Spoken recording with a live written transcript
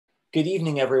Good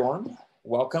evening, everyone.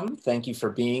 Welcome. Thank you for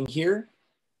being here.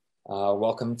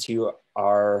 Welcome to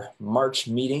our March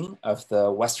meeting of the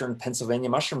Western Pennsylvania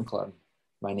Mushroom Club.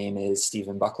 My name is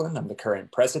Stephen Buckland. I'm the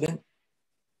current president,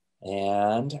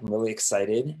 and I'm really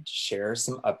excited to share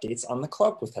some updates on the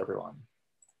club with everyone.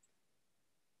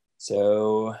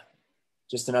 So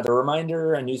just another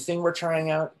reminder, a new thing we're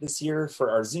trying out this year for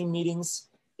our Zoom meetings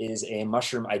is a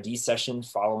mushroom ID session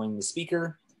following the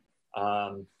speaker.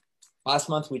 Last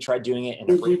month, we tried doing it in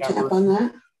a breakout room. Did you tap on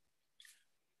that?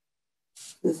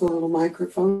 There's a little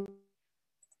microphone.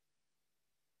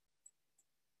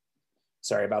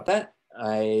 Sorry about that.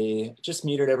 I just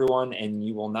muted everyone and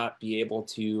you will not be able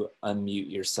to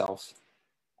unmute yourself.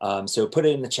 So put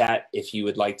it in the chat if you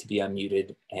would like to be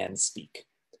unmuted and speak.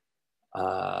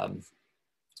 But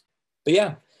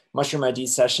yeah, Mushroom ID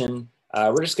session.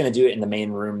 We're just gonna do it in the main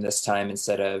room this time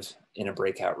instead of in a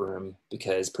breakout room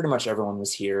because pretty much everyone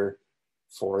was here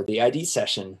for the ID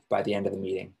session by the end of the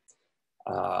meeting.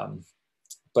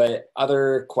 But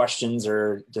other questions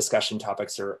or discussion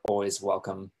topics are always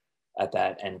welcome at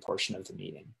that end portion of the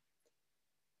meeting.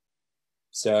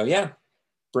 So yeah,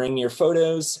 bring your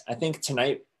photos. I think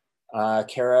tonight,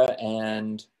 Kara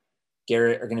and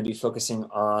Garrett are gonna be focusing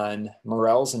on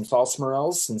morels and false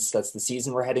morels since that's the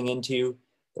season we're heading into.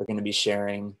 They're gonna be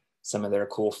sharing some of their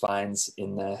cool finds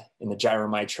in the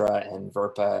Gyromitra and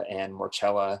Verpa and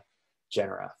Morchella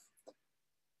genera.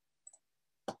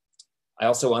 I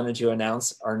also wanted to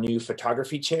announce our new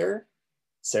photography chair,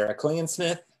 Sarah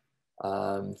Klingensmith.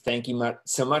 Thank you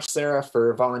so much, Sarah,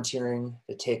 for volunteering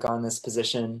to take on this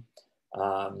position.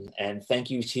 And thank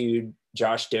you to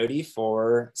Josh Doty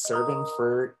for serving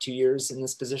for 2 years in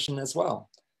this position as well.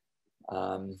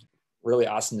 Really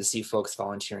awesome to see folks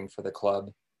volunteering for the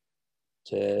club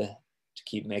to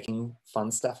keep making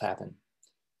fun stuff happen.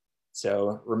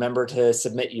 So remember to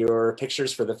submit your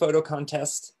pictures for the photo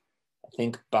contest, I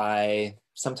think by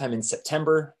sometime in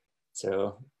September.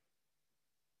 So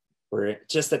we're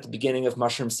just at the beginning of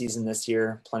mushroom season this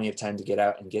year, plenty of time to get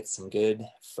out and get some good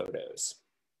photos.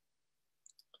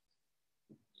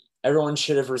 Everyone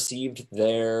should have received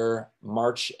their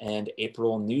March and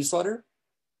April newsletter.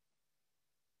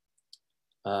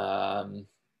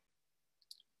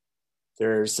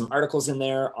 There's some articles in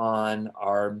there on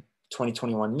our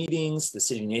 2021 meetings, the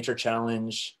City Nature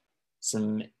Challenge,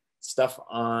 some stuff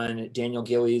on Daniel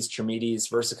Gillies, Trimides,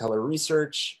 Versicolor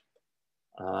research,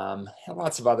 and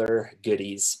lots of other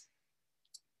goodies.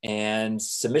 And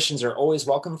submissions are always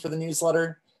welcome for the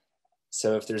newsletter.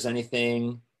 So if there's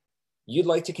anything you'd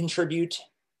like to contribute,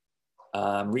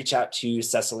 reach out to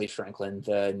Cecily Franklin,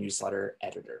 the newsletter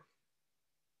editor.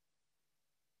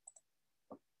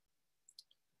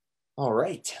 All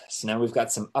right, so now we've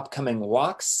got some upcoming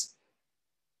walks.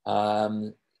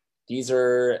 These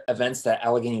are events that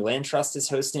Allegheny Land Trust is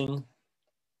hosting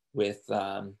with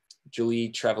Julie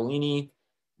Travellini,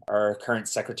 our current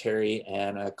secretary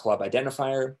and a club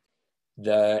identifier.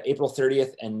 The April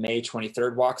 30th and May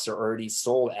 23rd walks are already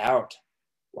sold out.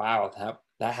 Wow,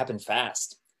 that happened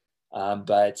fast.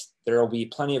 But there will be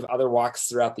plenty of other walks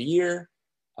throughout the year.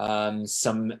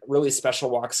 Some really special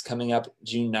walks coming up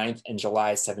June 9th and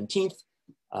July 17th.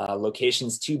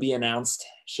 Locations to be announced.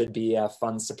 Should be a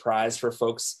fun surprise for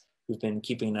folks who've been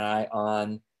keeping an eye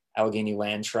on Allegheny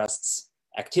Land Trust's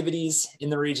activities in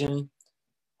the region.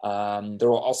 There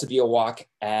will also be a walk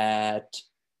at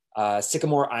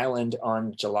Sycamore Island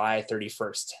on July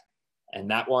 31st.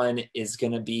 And that one is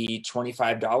gonna be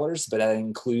 $25, but that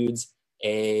includes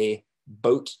a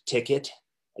boat ticket,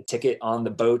 a ticket on the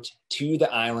boat to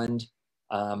the island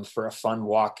for a fun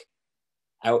walk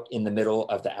out in the middle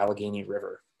of the Allegheny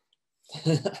River.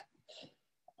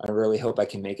 I really hope I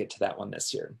can make it to that one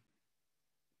this year.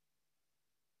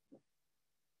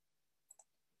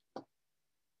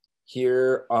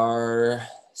 Here are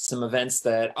some events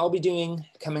that I'll be doing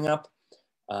coming up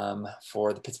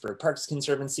for the Pittsburgh Parks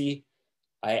Conservancy.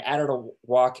 I added a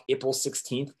walk April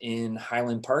 16th in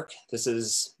Highland Park. This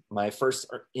is my first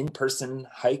in-person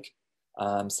hike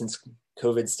since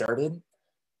COVID started.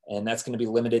 And that's going to be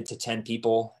limited to 10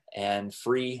 people and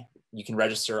free. You can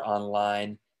register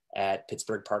online at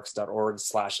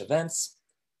pittsburghparks.org/events.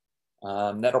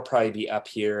 That'll probably be up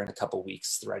here in a couple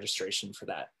weeks, the registration for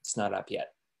that. It's not up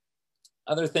yet.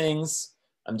 Other things,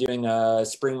 I'm doing a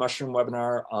spring mushroom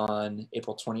webinar on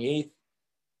April 28th,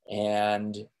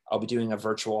 and I'll be doing a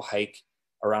virtual hike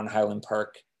around Highland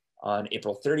Park on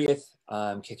April 30th,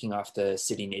 kicking off the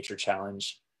City Nature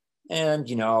Challenge. And,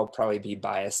 you know, I'll probably be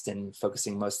biased and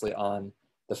focusing mostly on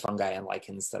the fungi and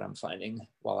lichens that I'm finding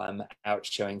while I'm out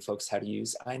showing folks how to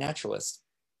use iNaturalist.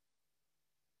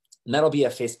 And that'll be a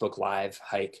Facebook Live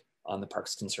hike on the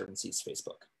Parks Conservancy's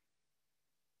Facebook.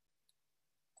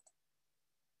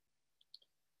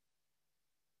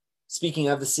 Speaking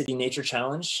of the City Nature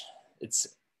Challenge, it's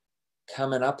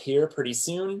coming up here pretty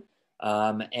soon.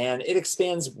 And it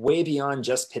expands way beyond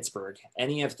just Pittsburgh.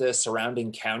 Any of the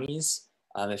surrounding counties,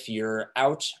 if you're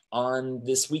out on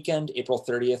this weekend, April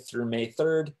 30th through May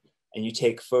 3rd, and you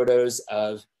take photos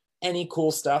of any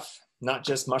cool stuff, not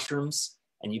just mushrooms,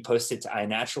 and you post it to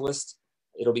iNaturalist,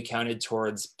 it'll be counted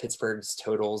towards Pittsburgh's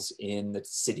totals in the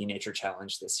City Nature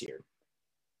Challenge this year.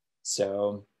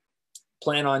 So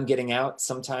plan on getting out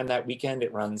sometime that weekend.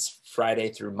 It runs Friday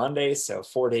through Monday, so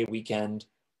 4-day weekend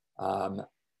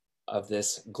of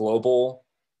this global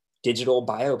digital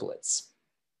BioBlitz.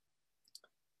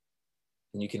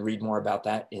 And you can read more about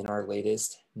that in our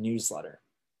latest newsletter.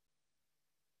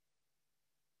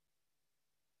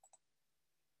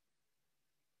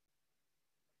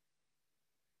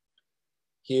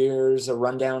 Here's a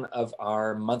rundown of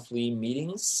our monthly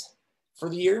meetings for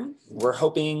the year. We're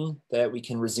hoping that we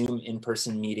can resume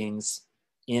in-person meetings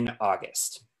in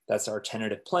August. That's our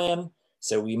tentative plan.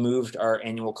 So we moved our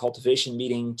annual cultivation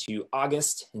meeting to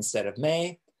August instead of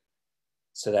May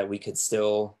so that we could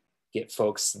still get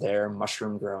folks their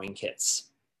mushroom growing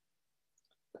kits.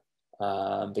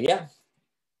 But yeah,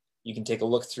 you can take a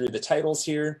look through the titles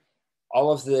here.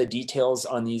 All of the details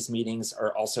on these meetings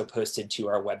are also posted to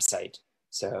our website.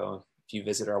 So if you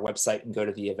visit our website and go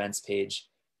to the events page,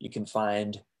 you can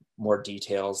find more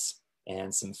details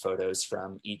and some photos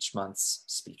from each month's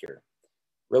speaker.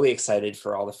 Really excited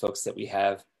for all the folks that we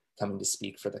have coming to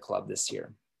speak for the club this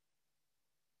year.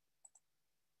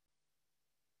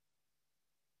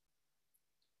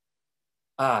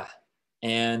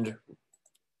 And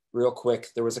real quick,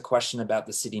 there was a question about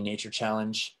the City Nature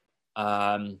Challenge.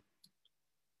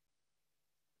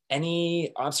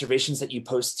 Any observations that you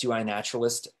post to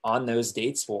iNaturalist on those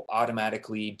dates will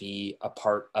automatically be a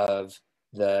part of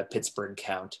the Pittsburgh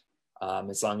count,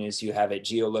 as long as you have it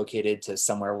geolocated to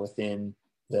somewhere within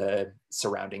the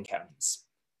surrounding counties.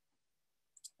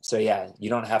 So yeah, you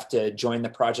don't have to join the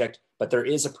project, but there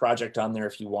is a project on there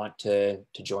if you want to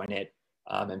join it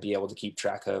and be able to keep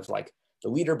track of like the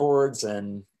leaderboards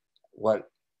and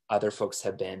what other folks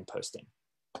have been posting.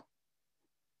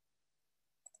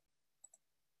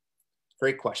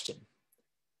 Great question.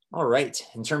 All right,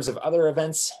 in terms of other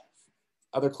events,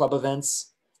 other club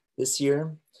events this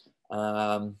year,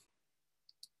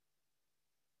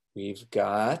 we've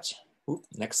got,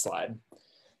 next slide,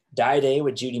 Dye Day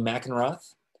with Judy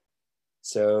McEnroth.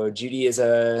 So Judy is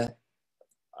a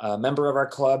member of our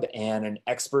club and an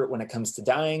expert when it comes to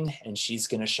dyeing, and she's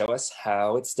going to show us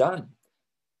how it's done.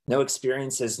 No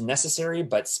experience is necessary,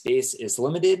 but space is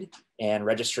limited and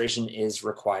registration is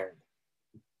required.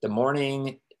 The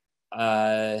morning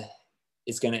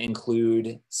is going to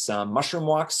include some mushroom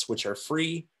walks, which are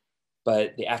free,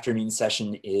 but the afternoon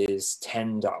session is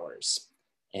 $10.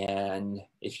 And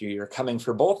if you're coming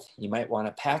for both, you might want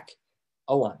to pack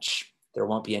a lunch. There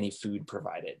won't be any food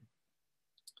provided.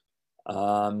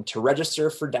 To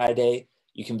register for Dye Day,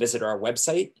 you can visit our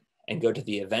website and go to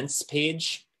the events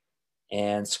page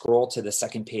and scroll to the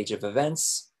second page of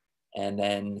events and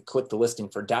then click the listing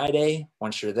for Dye Day.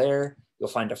 Once you're there, you'll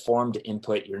find a form to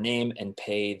input your name and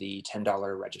pay the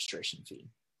 $10 registration fee.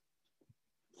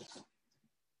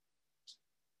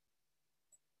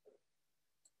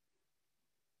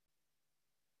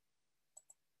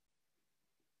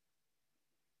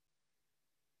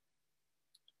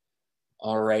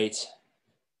 All right,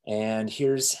 and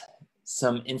here's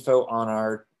some info on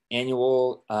our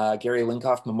annual Gary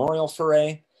Linkoff Memorial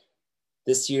Foray.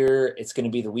 This year, it's going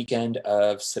to be the weekend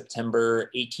of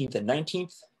September 18th and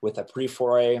 19th with a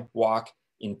pre-foray walk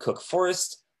in Cook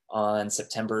Forest on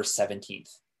September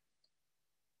 17th.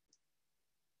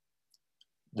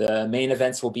 The main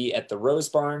events will be at the Rose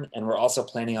Barn, and we're also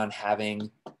planning on having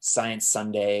Science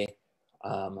Sunday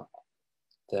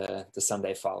the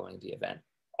Sunday following the event,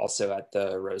 also at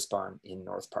the Rose Barn in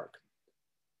North Park.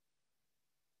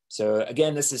 So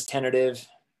again, this is tentative.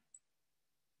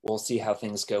 We'll see how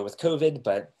things go with COVID,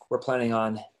 but we're planning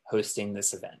on hosting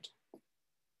this event.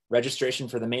 Registration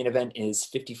for the main event is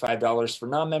 $55 for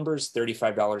non-members,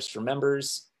 $35 for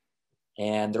members,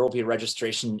 and there will be a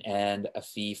registration and a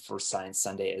fee for Science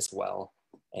Sunday as well.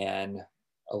 And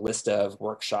a list of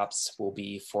workshops will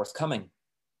be forthcoming.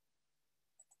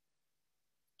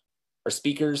 Our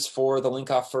speakers for the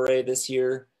Linkoff Foray this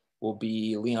year will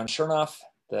be Leon Chernoff,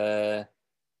 the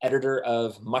editor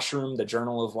of Mushroom, the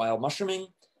Journal of Wild Mushrooming,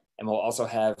 and we'll also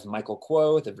have Michael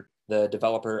Kuo, the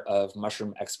developer of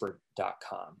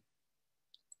mushroomexpert.com.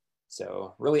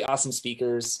 So really awesome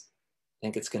speakers. I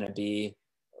think it's going to be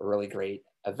a really great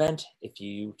event if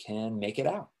you can make it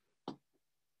out.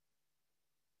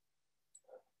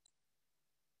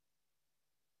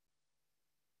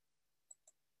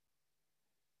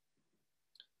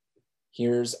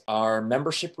 Here's our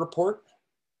membership report.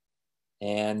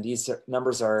 And these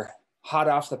numbers are hot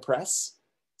off the press.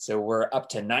 So we're up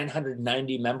to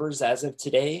 990 members as of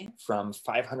today from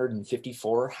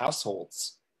 554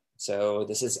 households. So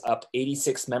this is up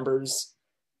 86 members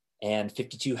and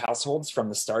 52 households from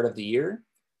the start of the year.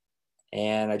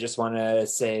 And I just want to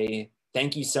say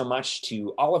thank you so much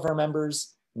to all of our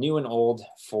members, new and old,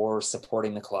 for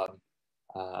supporting the club.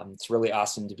 It's really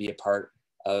awesome to be a part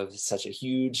of such a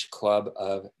huge club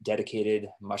of dedicated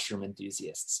mushroom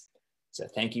enthusiasts. So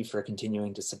thank you for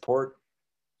continuing to support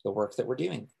the work that we're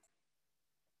doing.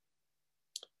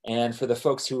 And for the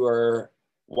folks who are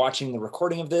watching the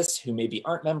recording of this, who maybe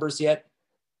aren't members yet,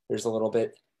 there's a little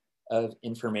bit of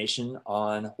information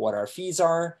on what our fees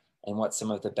are and what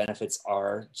some of the benefits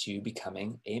are to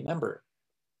becoming a member.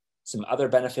 Some other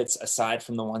benefits aside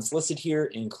from the ones listed here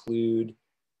include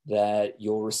that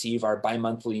you'll receive our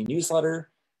bi-monthly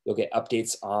newsletter, you'll get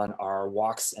updates on our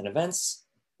walks and events,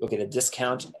 you'll get a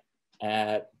discount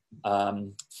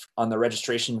on the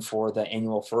registration for the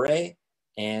annual foray,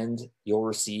 and you'll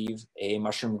receive a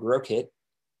mushroom grow kit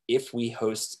if we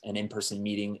host an in-person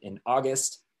meeting in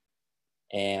August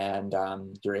and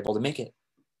you're able to make it.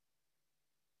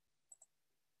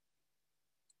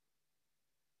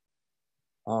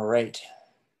 All right,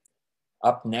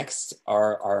 up next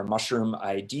are our Mushroom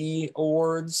ID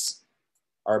Awards.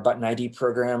 Our Button ID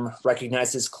program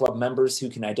recognizes club members who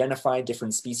can identify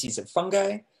different species of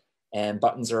fungi, and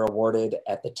buttons are awarded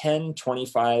at the 10,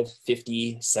 25,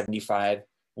 50, 75,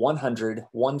 100,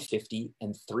 150,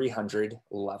 and 300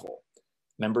 level.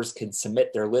 Members can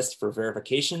submit their list for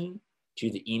verification to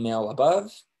the email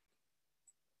above.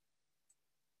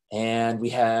 And we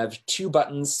have 2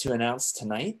 buttons to announce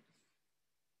tonight.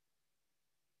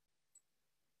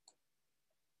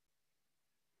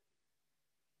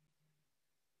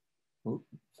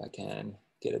 If I can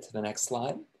get it to the next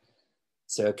slide.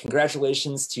 So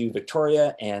congratulations to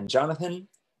Victoria and Jonathan.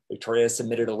 Victoria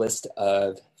submitted a list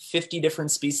of 50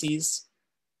 different species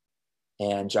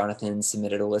and Jonathan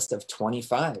submitted a list of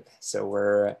 25. So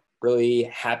we're really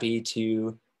happy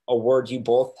to award you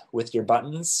both with your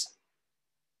buttons.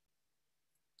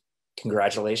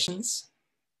 Congratulations.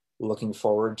 Looking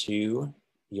forward to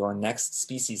your next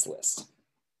species list.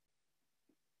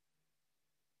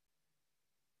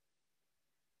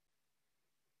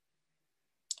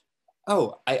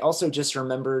 Oh, I also just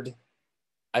remembered,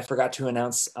 I forgot to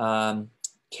announce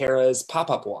Kara's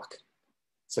pop-up walk.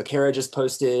 So Kara just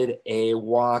posted a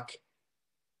walk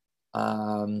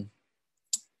at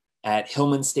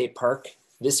Hillman State Park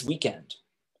this weekend.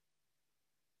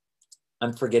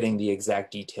 I'm forgetting the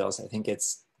exact details. I think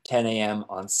it's 10 a.m.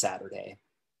 on Saturday.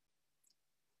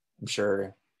 I'm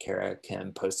sure Kara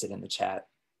can post it in the chat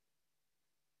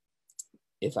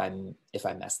if I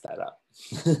messed that up.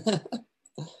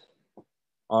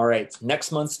 All right,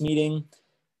 next month's meeting,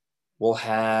 we'll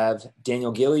have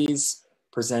Daniel Gillies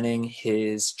presenting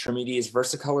his Trametes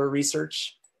versicolor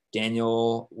research.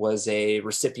 Daniel was a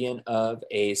recipient of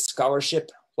a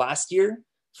scholarship last year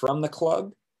from the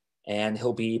club, and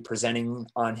he'll be presenting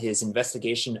on his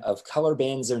investigation of color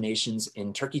band zonations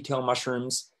in turkey tail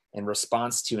mushrooms in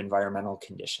response to environmental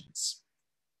conditions.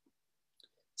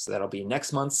 So that'll be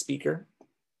next month's speaker.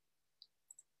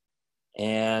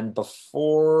 And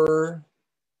before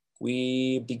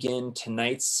we begin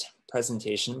tonight's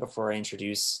presentation, before I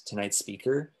introduce tonight's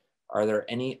speaker, are there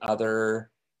any other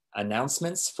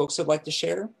announcements folks would like to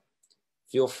share?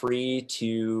 Feel free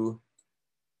to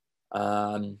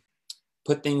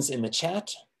put things in the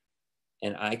chat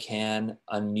and I can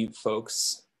unmute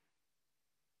folks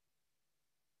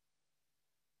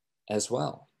as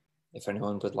well, if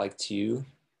anyone would like to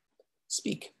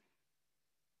speak.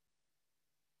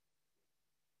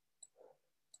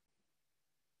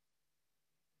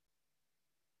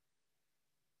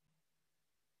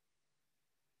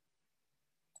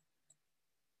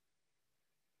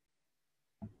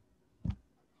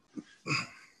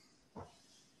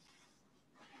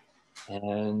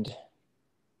 And,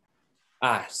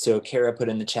 so Kara put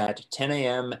in the chat, 10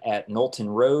 a.m. at Knowlton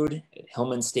Road at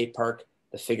Hillman State Park,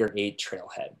 the Figure 8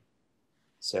 trailhead.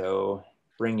 So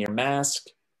bring your mask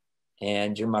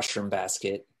and your mushroom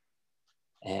basket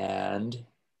and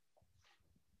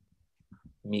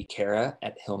meet Kara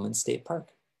at Hillman State Park.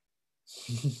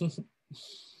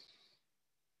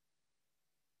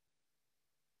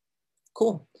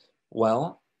 Cool.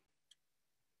 Well,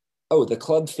 oh, the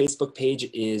club Facebook page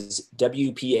is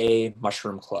WPA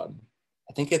Mushroom Club.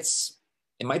 I think it's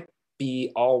It might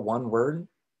be all one word.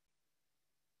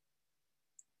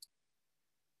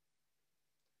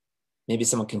 Maybe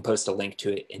someone can post a link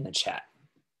to it in the chat.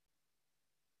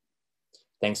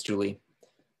 Thanks, Julie.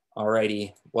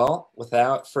 Alrighty, well,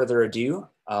 without further ado,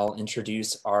 I'll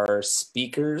introduce our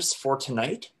speakers for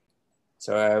tonight.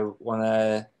 So I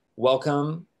wanna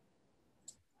welcome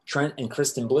Trent and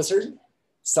Kristen Blizzard,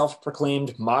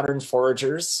 self-proclaimed modern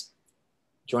foragers,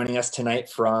 joining us tonight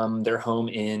from their home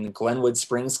in Glenwood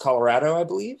Springs, Colorado, I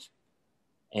believe.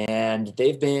 And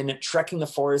they've been trekking the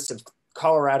forests of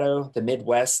Colorado, the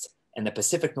Midwest, and the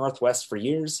Pacific Northwest for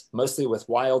years, mostly with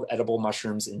wild edible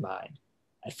mushrooms in mind.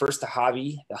 At first a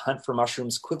hobby, the hunt for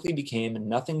mushrooms quickly became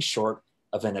nothing short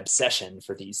of an obsession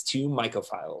for these two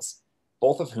mycophiles,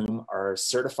 both of whom are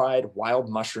certified wild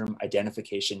mushroom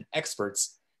identification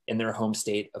experts in their home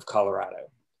state of Colorado.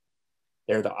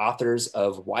 They're the authors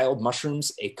of Wild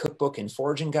Mushrooms, a Cookbook and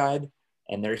Foraging Guide,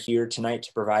 and they're here tonight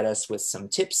to provide us with some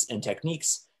tips and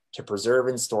techniques to preserve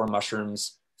and store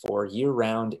mushrooms for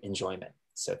year-round enjoyment.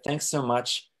 So thanks so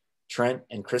much, Trent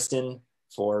and Kristen,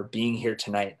 for being here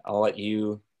tonight. I'll let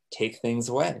you take things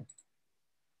away.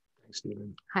 Thanks,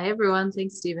 Stephen. Hi, everyone.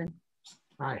 Thanks, Stephen.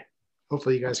 Hi.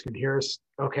 Hopefully you guys can hear us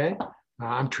okay.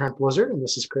 I'm Trent Blizzard, and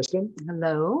this is Kristen.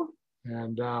 Hello.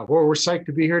 And we're psyched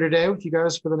to be here today with you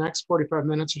guys for the next 45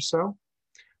 minutes or so,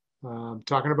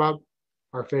 talking about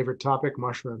our favorite topic,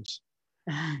 mushrooms.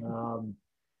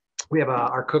 We have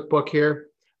our cookbook here,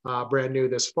 brand new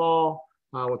this fall.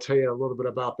 We'll tell you a little bit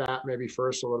about that, maybe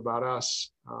first a little about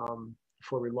us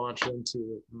before we launch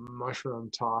into mushroom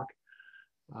talk.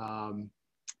 Where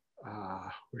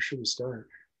should we start?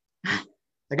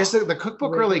 I guess the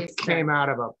cookbook really came out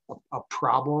of a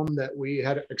problem that we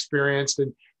had experienced,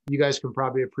 and you guys can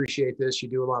probably appreciate this. You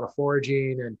do a lot of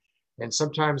foraging, and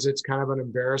sometimes it's kind of an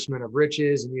embarrassment of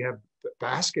riches, and you have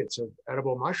baskets of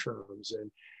edible mushrooms,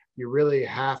 and you really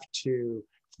have to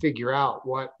figure out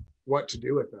what to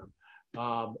do with them.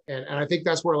 And I think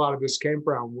that's where a lot of this came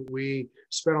from. We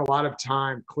spent a lot of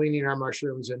time cleaning our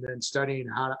mushrooms and then studying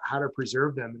how to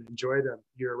preserve them and enjoy them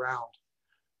year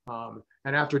round.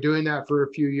 And after doing that for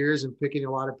a few years and picking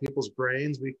a lot of people's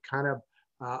brains, we kind of,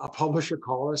 a publisher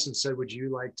called us and said, would you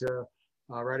like to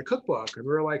write a cookbook? And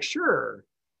we were like, sure.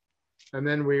 And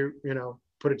then we,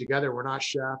 put it together. We're not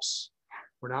chefs.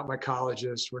 We're not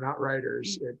mycologists. We're not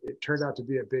writers. It turned out to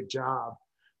be a big job.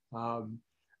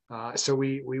 So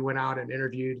we went out and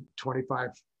interviewed 25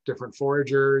 different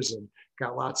foragers and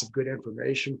got lots of good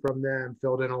information from them,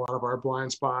 filled in a lot of our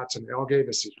blind spots, and they all gave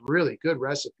us these really good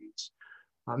recipes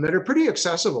that are pretty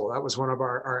accessible. That was one of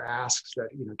our asks, that,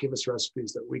 give us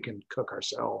recipes that we can cook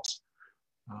ourselves.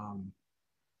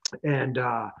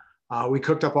 We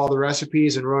cooked up all the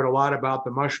recipes and wrote a lot about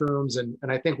the mushrooms. And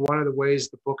I think one of the ways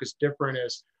the book is different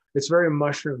is it's very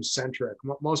mushroom centric.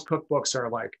 Most cookbooks are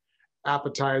like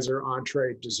appetizer,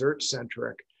 entree, dessert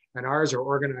centric, and ours are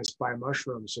organized by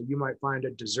mushrooms. So you might find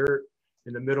a dessert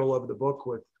in the middle of the book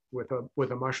with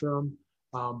a mushroom,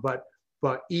 but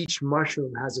each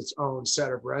mushroom has its own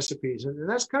set of recipes, and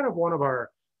that's kind of one of our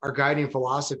guiding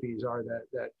philosophies, are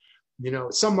that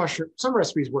some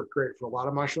recipes work great for a lot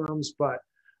of mushrooms, but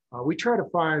we try to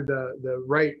find the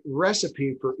right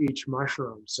recipe for each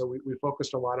mushroom. So we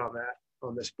focused a lot on that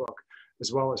on this book,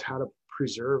 as well as how to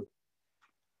preserve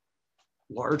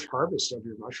large harvests of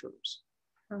your mushrooms.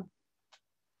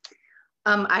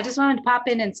 I just wanted to pop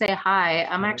in and say hi.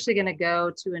 I'm actually going to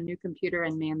go to a new computer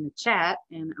and man the chat,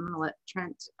 and I'm going to let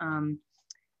Trent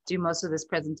do most of this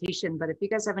presentation. But if you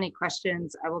guys have any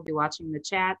questions, I will be watching the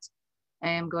chat. I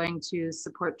am going to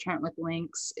support Trent with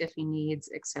links if he needs,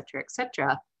 et cetera,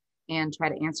 and try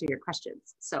to answer your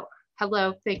questions. So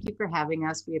hello, thank you for having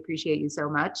us. We appreciate you so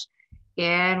much.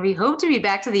 And we hope to be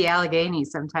back to the Allegheny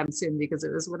sometime soon, because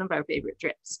it was one of our favorite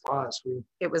trips.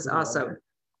 It was awesome.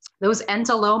 Those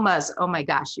entalomas, oh my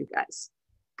gosh, you guys.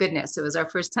 Goodness, it was our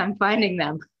first time finding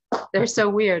them. They're so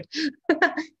weird.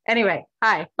 Anyway,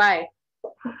 hi, bye.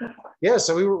 Yeah,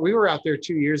 so we were out there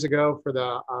 2 years ago for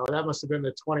that must have been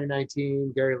the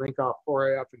 2019 Gary Linkoff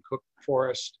foray up in Cook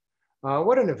Forest.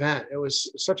 What an event. It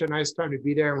was such a nice time to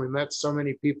be there, and we met so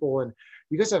many people, and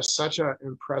you guys have such an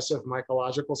impressive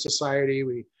mycological society.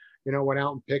 We, went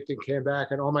out and picked and came back,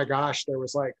 and oh my gosh, there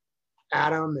was like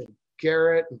Adam and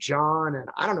Garrett and John, and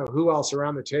I don't know who else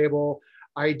around the table,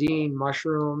 IDing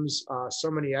mushrooms, so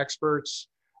many experts.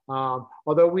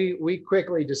 Although we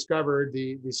quickly discovered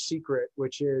the secret,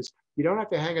 which is you don't have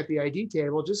to hang at the ID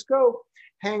table, just go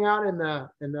hang out in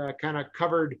the kind of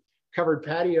covered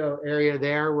patio area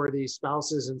there where the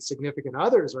spouses and significant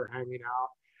others are hanging out,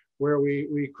 where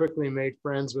we quickly made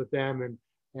friends with them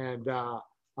and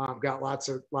Got lots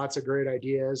of great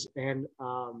ideas. And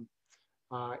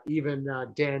even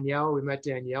Danielle, we met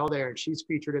Danielle there, and she's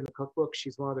featured in the cookbook.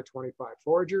 She's one of the 25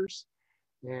 foragers.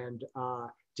 And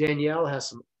Danielle has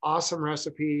some awesome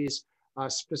recipes.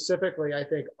 Specifically, I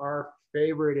think our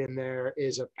favorite in there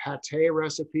is a pate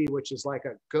recipe, which is like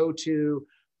a go-to,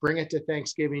 bring it to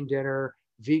Thanksgiving dinner,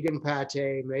 vegan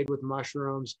pate made with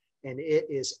mushrooms, and it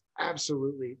is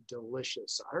absolutely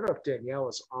delicious. I don't know if Danielle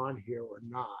is on here or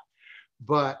not,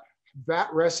 but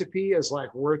that recipe is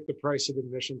like worth the price of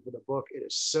admission for the book. It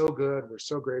is so good. We're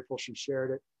so grateful she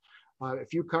shared it.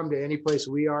 If you come to any place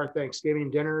we are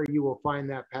Thanksgiving dinner, you will find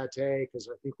that pate, because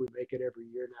I think we make it every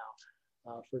year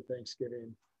now for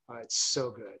Thanksgiving. It's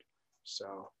so good.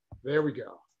 So there we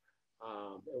go.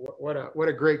 What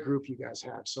a great group you guys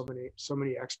have. So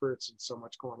many experts and so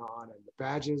much going on. And the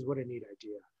badges, what a neat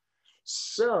idea.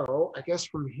 So I guess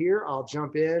from here, I'll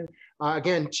jump in.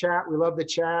 Again, chat, we love the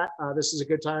chat. This is a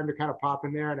good time to kind of pop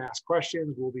in there and ask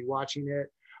questions. We'll be watching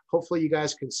it. Hopefully you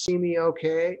guys can see me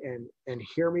okay and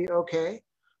hear me okay.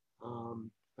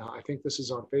 I think this is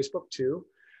on Facebook too.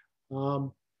 I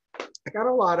got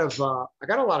a lot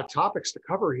of topics to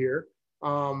cover here.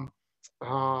 And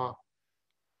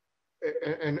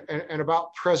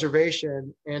about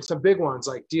preservation, and some big ones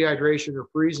like dehydration or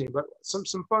freezing, but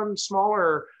some fun,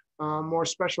 smaller, more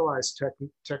specialized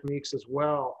techniques as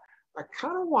well. I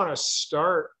kind of want to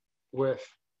start with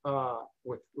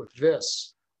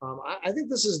this. I think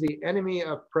this is the enemy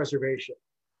of preservation,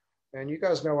 and you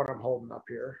guys know what I'm holding up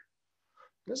here.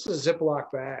 This is a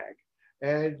Ziploc bag,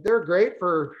 and they're great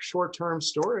for short-term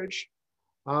storage.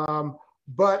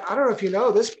 But I don't know if you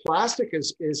know, this plastic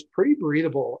is pretty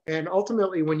breathable. And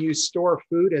ultimately, when you store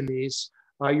food in these,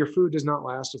 your food does not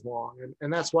last as long.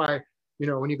 And that's why,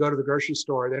 when you go to the grocery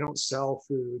store, they don't sell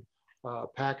food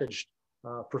packaged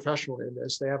professionally in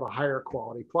this. They have a higher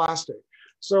quality plastic.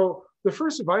 So the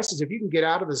first advice is, if you can get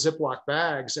out of the Ziploc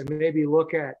bags and maybe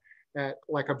look at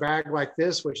like a bag like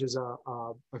this, which is a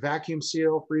vacuum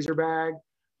seal freezer bag.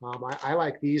 I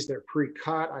like these. They're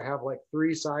pre-cut. I have like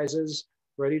 3 sizes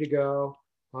ready to go.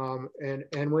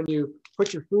 And when you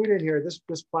put your food in here,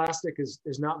 this plastic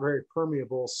is not very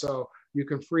permeable, so you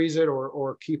can freeze it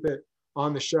or keep it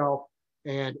on the shelf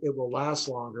and it will last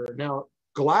longer. Now,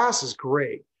 glass is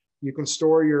great. You can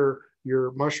store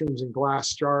your mushrooms in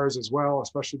glass jars as well,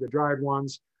 especially the dried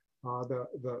ones.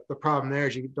 The problem there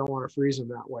is you don't want to freeze them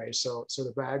that way. So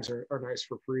the bags are nice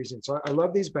for freezing. So I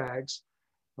love these bags.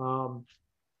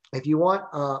 If you want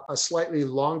a slightly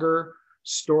longer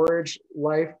storage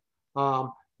life,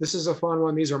 this is a fun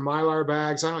one. These are Mylar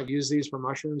bags. I don't use these for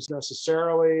mushrooms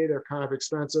necessarily. They're kind of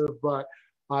expensive, but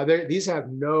these have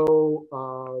no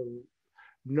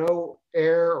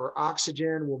air or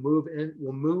oxygen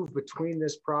will move between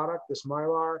this product, this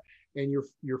Mylar, and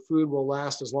your food will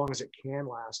last as long as it can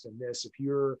last in this. If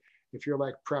you're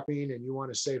like prepping and you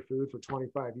want to save food for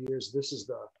 25 years, this is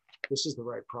the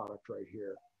right product right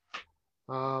here.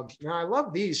 Now I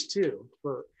love these too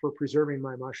for preserving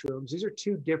my mushrooms. These are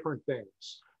 2 different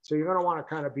things. So you're going to want to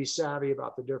kind of be savvy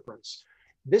about the difference.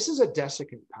 This is a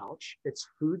desiccant pouch. It's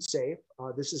food safe.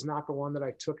 This is not the one that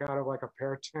I took out of like a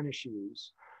pair of tennis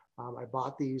shoes. I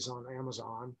bought these on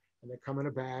Amazon, and they come in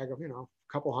a bag of, a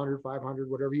couple hundred, 500,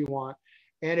 whatever you want.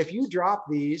 And if you drop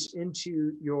these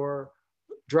into your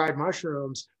dried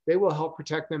mushrooms, they will help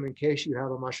protect them in case you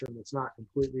have a mushroom that's not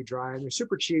completely dry. And they're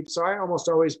super cheap. So I almost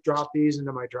always drop these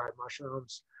into my dried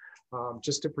mushrooms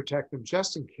just to protect them,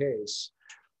 just in case.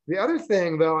 The other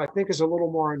thing, though, I think is a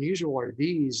little more unusual are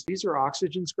these. These are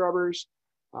oxygen scrubbers.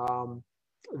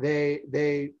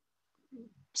 They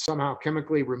somehow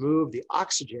chemically remove the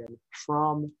oxygen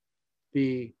from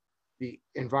the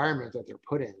environment that they're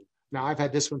put in. Now, I've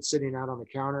had this one sitting out on the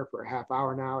counter for a half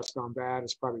hour now. It's gone bad.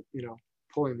 It's probably,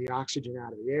 pulling the oxygen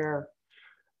out of the air.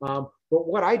 But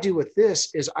what I do with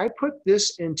this is I put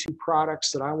this into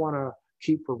products that I want to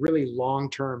keep for really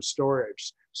long-term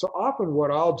storage. So often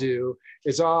what I'll do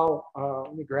is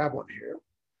let me grab one here.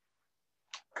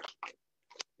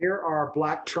 Here are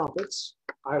black trumpets.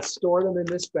 I store them in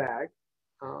this bag.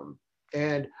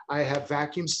 And I have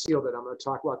vacuum sealed it. I'm going to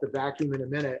talk about the vacuum in a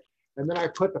minute. And then I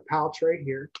put the pouch right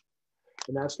here.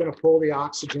 And that's going to pull the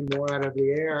oxygen more out of the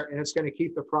air, and it's going to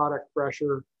keep the product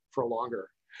fresher for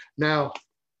longer. Now,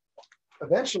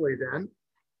 eventually then,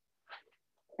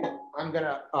 I'm going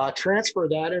to transfer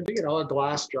that into, a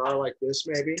glass jar like this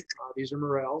maybe. These are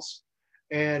morels.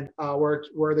 And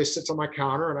where they sit on my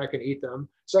counter and I can eat them.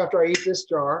 So after I eat this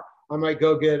jar, I might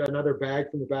go get another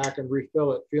bag from the back and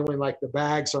refill it, feeling like the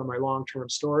bags are my long-term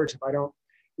storage. If I don't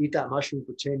eat that mushroom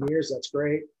for 10 years, that's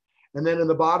great. And then in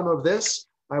the bottom of this,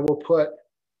 I will put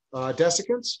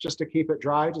desiccants just to keep it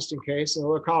dry, just in case.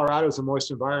 And Colorado is a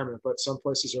moist environment, but some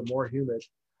places are more humid.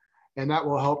 And that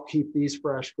will help keep these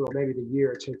fresh for maybe the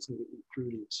year it takes me to eat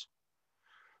through these.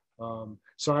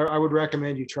 So I would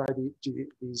recommend you try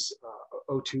these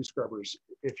O2 scrubbers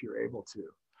if you're able to.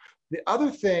 The other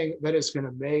thing that is going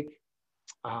to make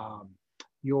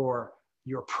your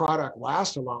product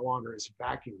last a lot longer is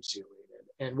vacuum sealing.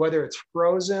 And whether it's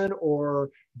frozen or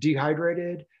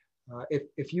dehydrated,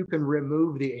 if you can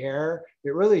remove the air,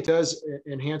 it really does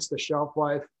enhance the shelf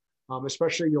life.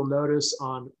 Especially you'll notice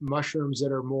on mushrooms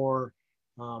that are more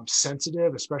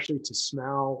sensitive, especially to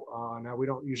smell. Now we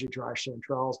don't usually dry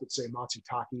chanterelles, but say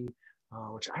matsutake,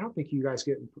 which I don't think you guys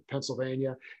get in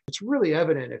Pennsylvania. It's really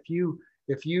evident if you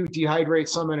dehydrate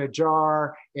some in a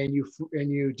jar and you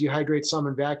dehydrate some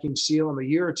and vacuum seal them, a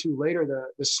year or two later,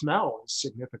 the smell is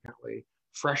significantly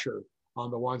fresher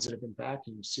on the ones that have been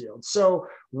vacuum sealed. So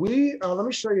let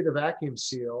me show you the vacuum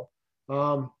seal.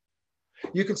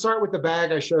 You can start with the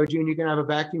bag I showed you, and you can have a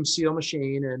vacuum seal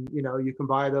machine, and you can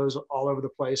buy those all over the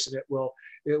place, and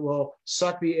it will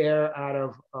suck the air out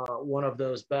of one of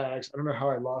those bags. I don't know how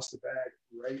I lost the bag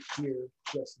right here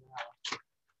just now.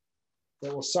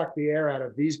 It will suck the air out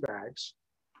of these bags.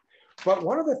 But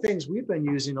one of the things we've been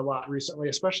using a lot recently,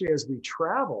 especially as we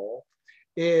travel,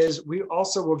 is we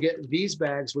also will get these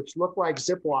bags, which look like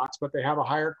Ziplocs, but they have a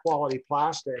higher quality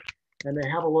plastic, and they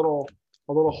have a little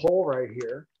hole right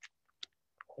here.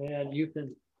 And you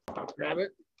can grab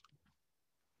it.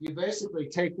 You basically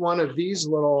take one of these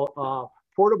little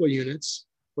portable units,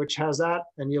 which has that,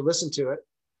 and you listen to it.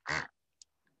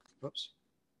 Oops.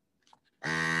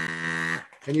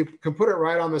 And you can put it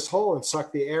right on this hole and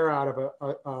suck the air out of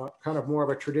a kind of more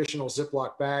of a traditional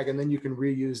Ziploc bag, and then you can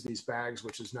reuse these bags,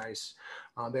 which is nice.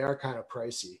 They are kind of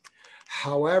pricey.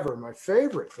 However, my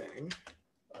favorite thing,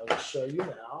 I will show you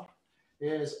now,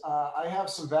 is I have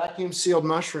some vacuum sealed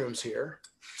mushrooms here.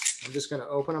 I'm just going to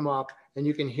open them up, and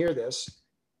you can hear this.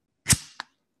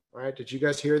 All right, did you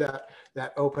guys hear that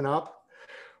open up?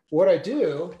 What I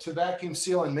do to vacuum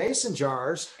seal in mason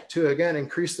jars to, again,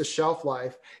 increase the shelf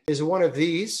life is one of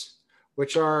these,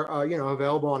 which are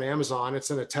available on Amazon.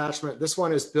 It's an attachment. This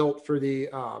one is built for the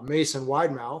mason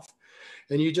wide mouth,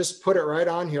 and you just put it right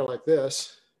on here like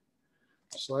this,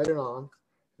 slide it on,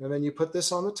 and then you put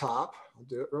this on the top. I'll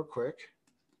do it real quick.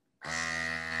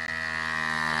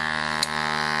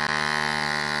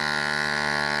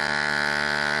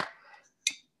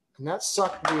 And that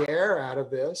sucked the air out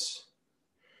of this.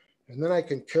 And then I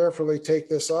can carefully take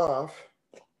this off,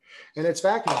 and it's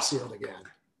vacuum sealed again.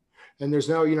 And there's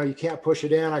no, you can't push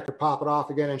it in. I could pop it off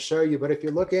again and show you. But if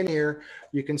you look in here,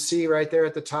 you can see right there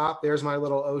at the top, there's my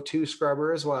little O2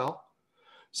 scrubber as well.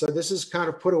 So this is kind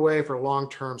of put away for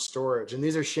long-term storage. And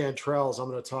these are chanterelles. I'm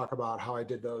going to talk about how I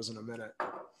did those in a minute.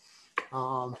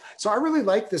 So I really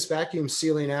like this vacuum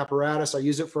sealing apparatus. I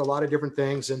use it for a lot of different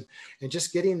things, and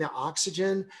just getting the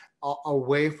oxygen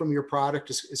away from your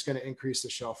product is going to increase the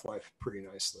shelf life pretty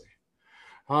nicely.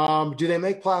 Do they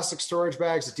make plastic storage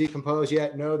bags that decompose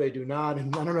yet? No, they do not.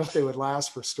 And I don't know if they would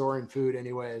last for storing food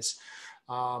anyways.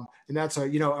 And that's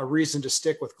a reason to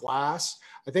stick with glass.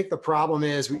 I think the problem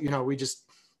is,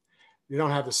 we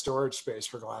don't have the storage space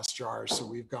for glass jars. So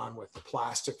we've gone with the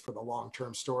plastic for the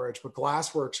long-term storage, but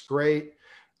glass works great.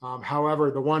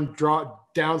 However, the one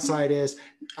downside is,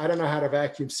 I don't know how to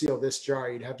vacuum seal this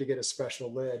jar. You'd have to get a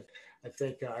special lid. I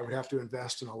think I would have to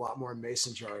invest in a lot more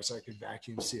mason jars I could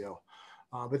vacuum seal.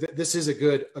 But this is a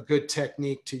good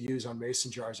technique to use on mason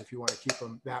jars if you want to keep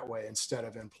them that way instead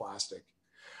of in plastic.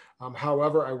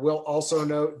 However, I will also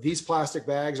note these plastic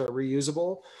bags are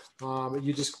reusable.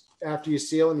 After you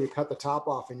seal them, you cut the top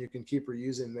off and you can keep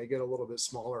reusing them. They get a little bit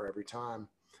smaller every time.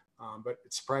 But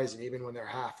it's surprising, even when they're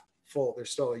half full,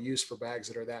 there's still a use for bags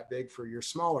that are that big for your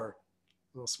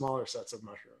little smaller sets of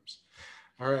mushrooms.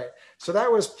 All right, so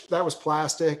that was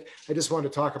plastic. I just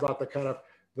wanted to talk about the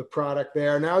product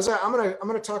there. Now, I'm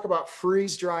gonna talk about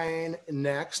freeze drying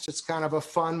next. It's kind of a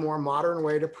fun, more modern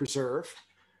way to preserve.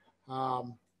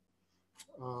 And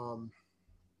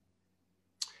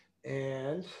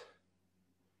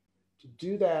to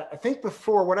do that, I think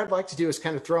before, what I'd like to do is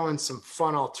kind of throw in some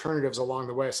fun alternatives along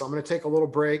the way. So I'm going to take a little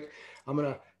break. I'm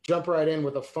going to jump right in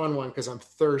with a fun one because I'm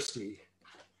thirsty.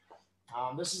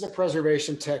 This is a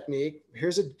preservation technique.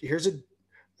 Here's a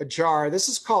jar. This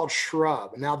is called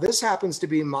shrub. Now, this happens to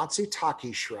be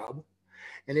matsutake shrub,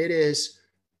 and it is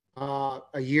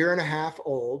a year and a half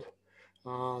old.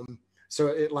 So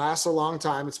it lasts a long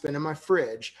time. It's been in my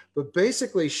fridge. But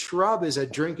basically, shrub is a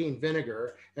drinking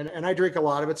vinegar. And I drink a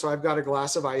lot of it. So I've got a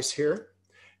glass of ice here.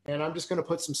 And I'm just going to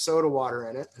put some soda water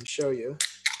in it and show you.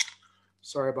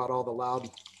 Sorry about all the loud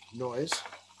noise.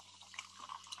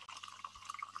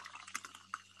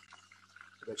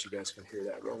 bet you guys can hear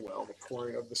that real well, the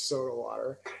pouring of the soda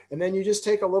water. And then you just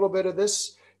take a little bit of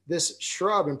this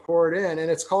shrub and pour it in,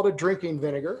 and it's called a drinking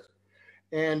vinegar.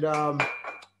 And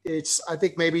it's, I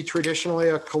think, maybe traditionally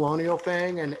a colonial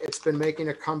thing, and it's been making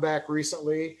a comeback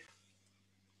recently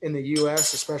in the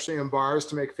US, especially in bars,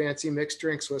 to make fancy mixed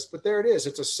drinks with. But there it is.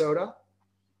 It's a soda.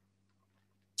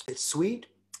 It's sweet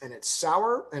and it's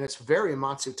sour and it's very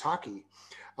matsutake.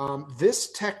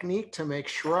 This technique to make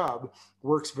shrub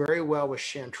works very well with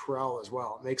chanterelle as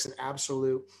well. It makes an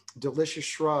absolute delicious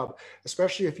shrub,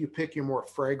 especially if you pick your more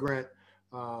fragrant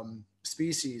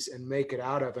species and make it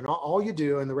out of. And all you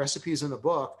do, and the recipe's in the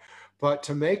book, but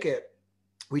to make it,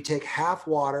 we take half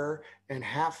water and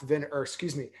half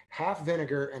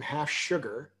vinegar and half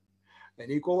sugar in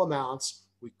equal amounts.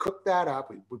 We cook that up,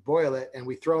 we boil it, and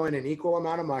we throw in an equal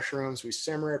amount of mushrooms. We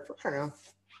simmer it for, I don't know,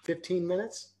 15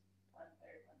 minutes.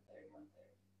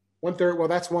 One third. Well,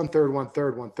 that's one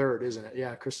third, isn't it?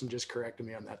 Yeah, Kristen just corrected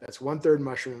me on that. That's 1/3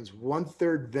 mushrooms,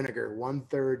 1/3 vinegar,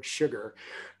 1/3 sugar.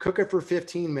 Cook it for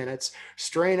 15 minutes,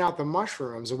 strain out the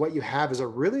mushrooms, and what you have is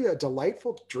a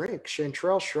delightful drink.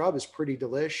 Chanterelle shrub is pretty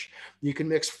delish. You can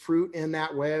mix fruit in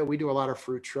that way. We do a lot of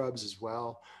fruit shrubs as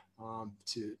well,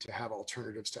 to have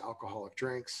alternatives to alcoholic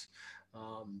drinks.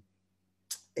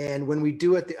 And when we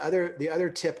do it, the other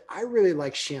tip, I really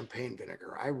like champagne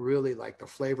vinegar. I really like the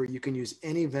flavor. You can use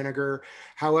any vinegar.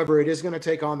 However, it is going to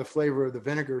take on the flavor of the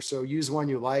vinegar. So use one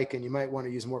you like, and you might want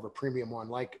to use more of a premium one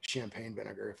like champagne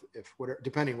vinegar,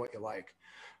 depending what you like.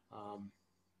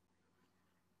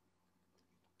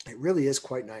 It really is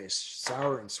quite nice,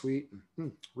 sour and sweet,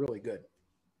 and really good.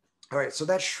 All right, so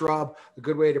that's shrub, a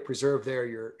good way to preserve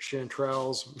your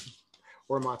chanterelles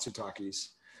or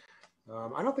matsutakes.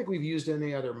 I don't think we've used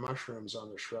any other mushrooms on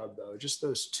the shrub, though, just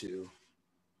those two.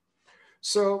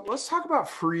 So let's talk about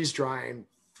freeze drying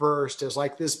first as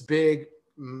like this big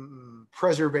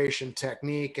preservation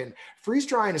technique. And freeze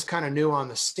drying is kind of new on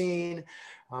the scene.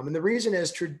 And the reason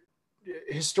is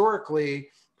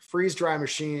historically, freeze drying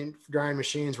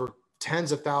machines were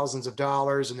tens of thousands of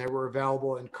dollars, and they were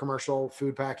available in commercial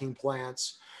food packing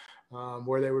plants.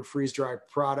 Where they would freeze dry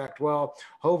product. Well,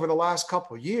 over the last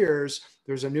couple of years,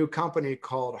 there's a new company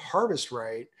called Harvest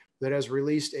Right that has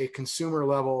released a consumer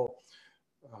level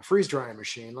freeze drying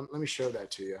machine. Let me show that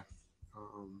to you.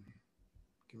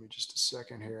 Give me just a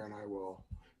second here and I will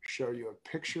show you a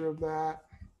picture of that.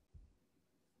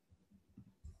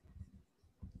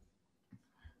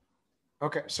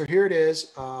 Okay, so here it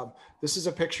is. This is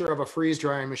a picture of a freeze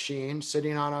drying machine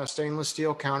sitting on a stainless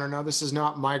steel counter. Now, this is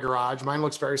not my garage. Mine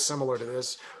looks very similar to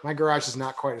this. My garage is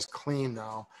not quite as clean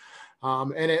though.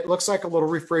 And it looks like a little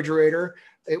refrigerator.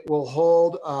 It will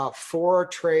hold 4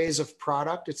 trays of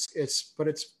product. But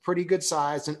it's pretty good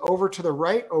size. And over to the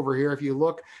right over here, if you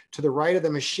look to the right of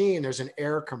the machine, there's an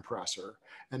air compressor.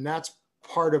 And that's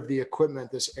part of the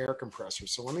equipment, this air compressor.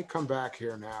 So let me come back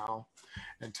here now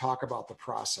and talk about the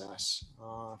process.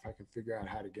 If I can figure out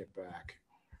how to get back.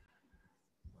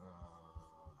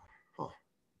 Oh,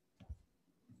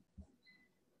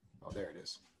 there it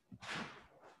is.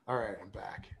 All right, I'm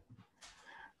back.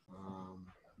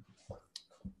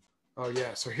 Oh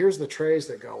yeah, so here's the trays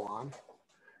that go on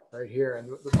right here.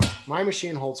 And my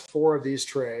machine holds 4 of these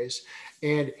trays,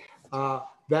 and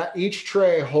that each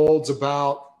tray holds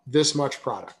about this much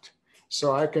product.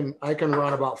 So I can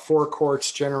run about 4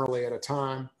 quarts generally at a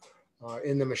time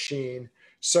in the machine.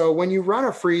 So when you run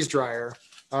a freeze dryer,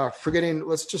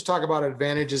 let's just talk about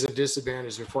advantages and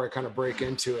disadvantages before I kind of break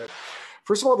into it.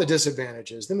 First of all, the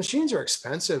disadvantages. The machines are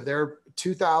expensive. They're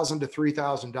 $2,000 to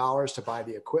 $3,000 to buy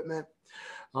the equipment.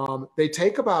 They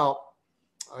take about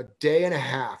a day and a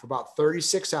half, about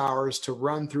 36 hours to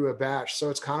run through a batch. So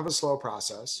it's kind of a slow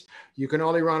process. You can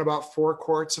only run about 4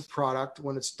 quarts of product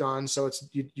when it's done. So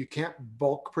you can't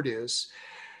bulk produce.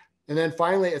 And then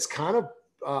finally, it's kind of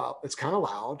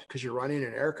loud because you're running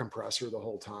an air compressor the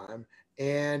whole time.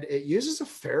 And it uses a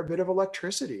fair bit of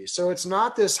electricity. So it's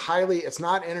not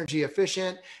energy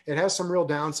efficient. It has some real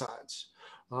downsides.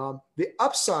 The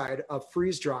upside of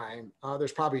freeze drying,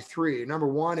 there's probably 3. Number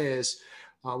one is,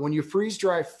 when you freeze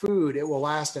dry food, it will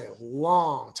last a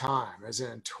long time, as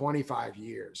in 25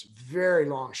 years, very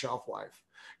long shelf life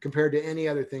compared to any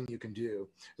other thing you can do,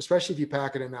 especially if you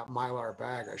pack it in that Mylar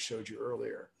bag I showed you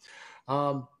earlier.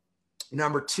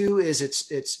 Number 2 is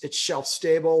it's shelf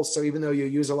stable. So even though you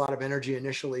use a lot of energy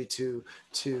initially to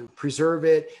preserve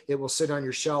it, it will sit on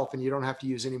your shelf and you don't have to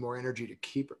use any more energy to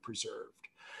keep it preserved.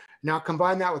 Now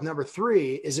combine that with number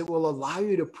 3 is it will allow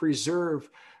you to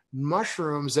preserve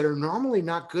mushrooms that are normally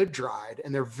not good dried,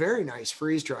 and they're very nice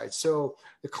freeze dried. So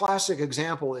the classic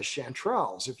example is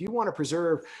chanterelles. If you want to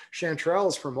preserve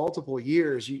chanterelles for multiple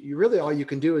years, you really, all you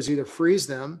can do is either freeze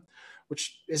them,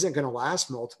 which isn't going to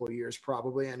last multiple years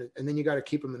probably, and then you got to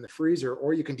keep them in the freezer,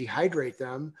 or you can dehydrate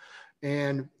them,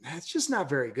 and that's just not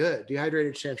very good.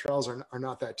 Dehydrated chanterelles are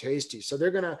not that tasty. So they're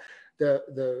gonna,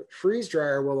 the freeze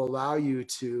dryer will allow you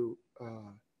to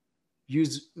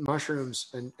use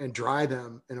mushrooms and dry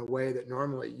them in a way that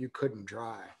normally you couldn't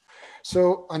dry.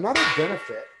 So another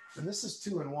benefit, and this is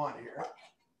 2-in-1 here.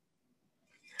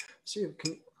 See,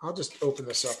 I'll just open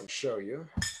this up and show you.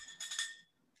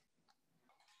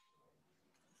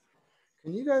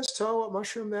 Can you guys tell what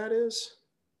mushroom that is?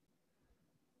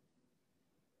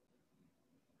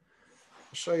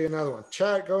 I'll show you another one.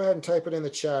 Chat, go ahead and type it in the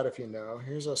chat if you know.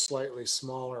 Here's a slightly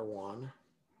smaller one.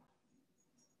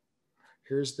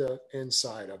 Here's the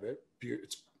inside of it.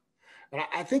 And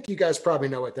I think you guys probably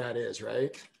know what that is,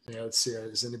 right? Yeah, let's see.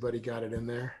 Has anybody got it in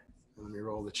there? Let me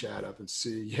roll the chat up and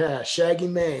see. Yeah, shaggy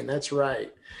mane. That's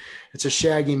right. It's a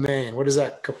shaggy mane. What is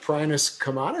that? Caprinus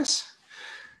comatus?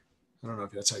 I don't know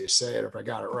if that's how you say it, or if I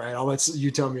got it right. I'll let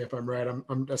you tell me if I'm right.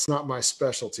 That's not my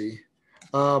specialty.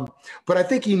 But I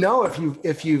think, you know,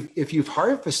 if you've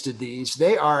harvested these,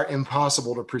 they are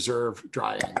impossible to preserve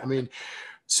drying. I mean,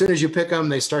 as soon as you pick them,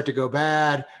 they start to go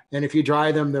bad. And if you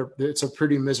dry them, it's a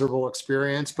pretty miserable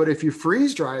experience. But if you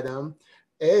freeze dry them,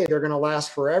 they're going to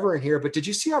last forever in here. But did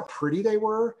you see how pretty they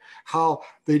were? How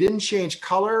they didn't change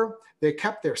color. They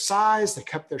kept their size. They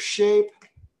kept their shape.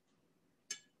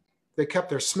 They kept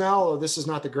their smell. Oh, this is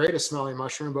not the greatest smelling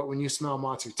mushroom, but when you smell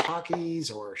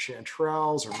matsutakis or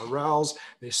chanterelles or morels,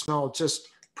 they smell just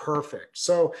perfect.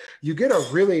 So you get a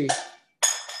really,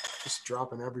 just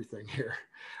dropping everything here.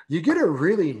 You get a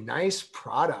really nice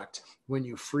product when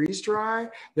you freeze dry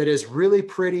that is really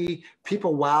pretty.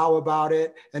 People wow about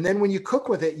it. And then when you cook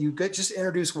with it, you just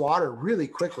introduce water really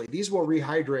quickly. These will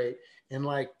rehydrate in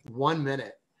like 1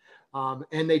 minute.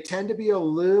 And they tend to be a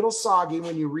little soggy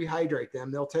when you rehydrate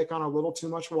them. They'll take on a little too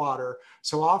much water.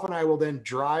 So often I will then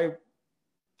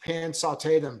pan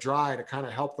saute them dry to kind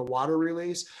of help the water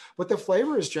release. But the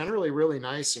flavor is generally really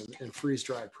nice in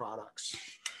freeze-dried products.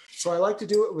 So I like to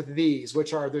do it with these,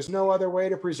 which are, there's no other way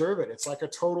to preserve it. It's like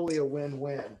totally a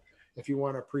win-win if you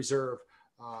want to preserve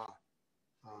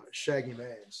shaggy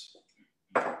manes.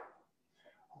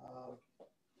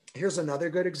 Here's another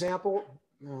good example.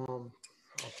 I'll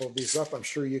hold these up. I'm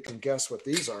sure you can guess what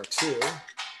these are too.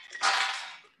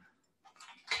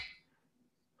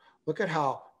 Look at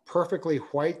how perfectly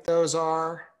white those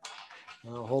are.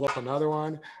 I'll hold up another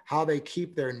one. How they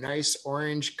keep their nice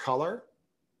orange color.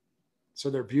 So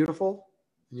they're beautiful.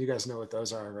 And you guys know what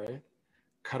those are, right?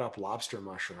 Cut up lobster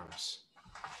mushrooms.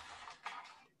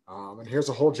 And here's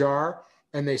a whole jar.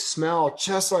 And they smell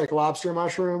just like lobster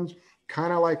mushrooms,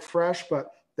 kind of like fresh, but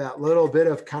that little bit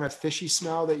of kind of fishy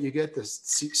smell that you get, the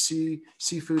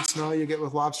seafood smell you get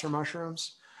with lobster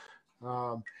mushrooms.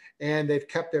 And they've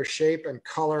kept their shape and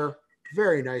color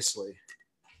very nicely.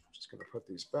 I'm just going to put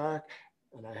these back.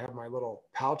 And I have my little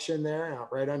pouch in there,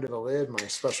 right under the lid, my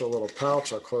special little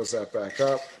pouch. I'll close that back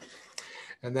up.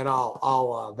 And then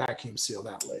I'll vacuum seal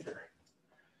that later.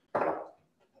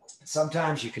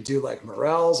 Sometimes you can do like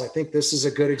morels. I think this is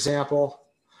a good example.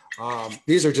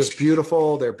 These are just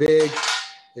beautiful. They're big.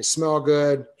 They smell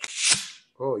good.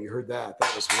 Oh, you heard that.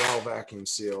 That was well vacuum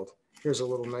sealed. Here's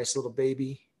a nice little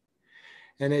baby.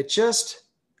 And it just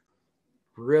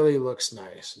really looks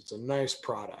nice. It's a nice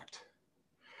product.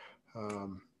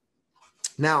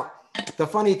 Now, the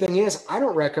funny thing is, I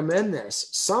don't recommend this.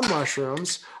 Some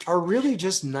mushrooms are really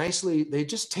just they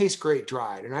just taste great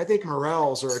dried. And I think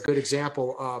morels are a good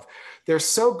example of, they're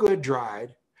so good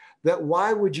dried that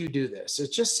why would you do this?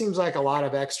 It just seems like a lot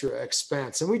of extra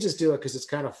expense. And we just do it because it's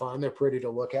kind of fun. They're pretty to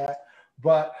look at.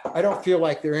 But I don't feel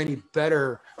like they're any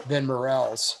better than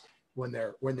morels when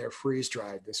they're freeze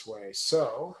dried this way.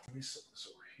 So let me set this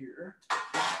over here.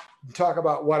 Talk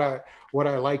about what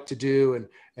I like to do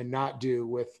and not do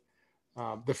with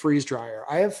the freeze dryer.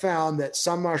 I have found that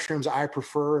some mushrooms I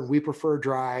prefer, and we prefer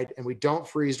dried, and we don't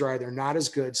freeze dry. They're not as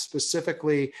good.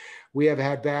 Specifically, we have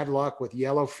had bad luck with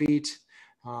yellow feet,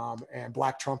 and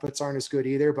black trumpets aren't as good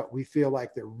either, but we feel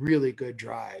like they're really good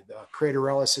dried.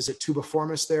 Craterellus, is it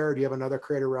tubiformis there? Or do you have another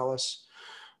Craterellus?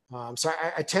 So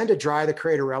I tend to dry the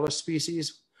Craterellus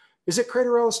species. Is it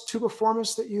Craterellus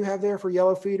tubiformis that you have there for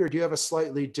yellow feet, or do you have a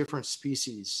slightly different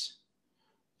species?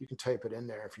 You can type it in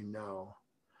there if you know.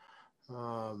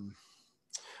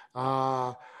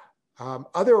 Other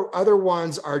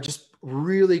ones are just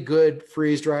really good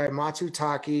freeze dried.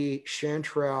 Matsutake,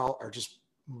 chanterelle are just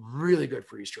really good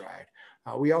freeze dried.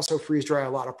 We also freeze dry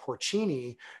a lot of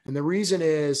porcini. And the reason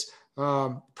is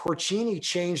porcini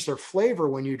change their flavor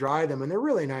when you dry them. And they're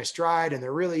really nice dried and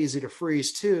they're really easy to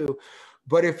freeze too.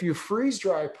 But if you freeze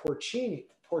dry porcini,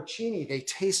 they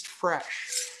taste fresh.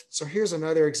 So here's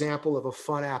another example of a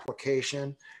fun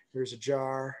application. Here's a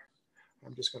jar.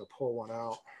 I'm just going to pull one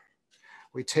out.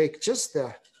 We take just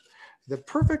the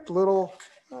perfect little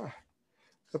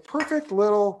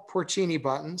porcini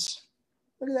buttons.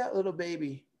 Look at that little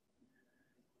baby.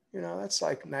 You know, that's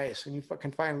like nice. When you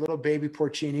can find little baby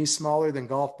porcinis smaller than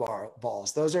golf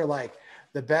balls. Those are like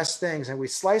the best things. And we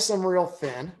slice them real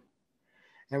thin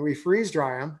and we freeze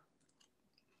dry them.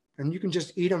 And you can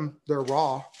just eat them. They're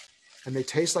raw and they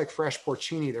taste like fresh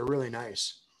porcini. They're really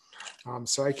nice.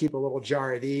 So I keep a little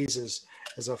jar of these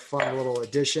as a fun little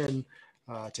addition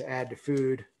to add to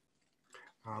food.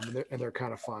 And they're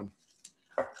kind of fun.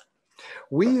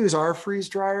 We use our freeze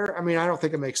dryer. I mean, I don't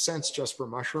think it makes sense just for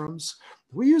mushrooms.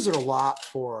 We use it a lot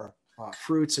for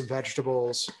fruits and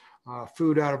vegetables,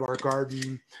 food out of our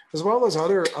garden, as well as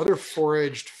other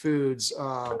foraged foods.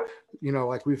 You know,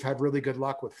 like we've had really good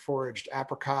luck with foraged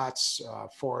apricots,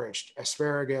 foraged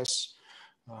asparagus,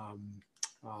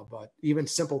 but even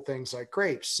simple things like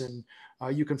grapes. And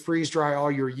you can freeze dry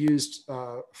all your used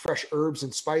fresh herbs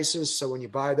and spices. So when you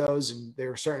buy those and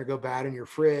they're starting to go bad in your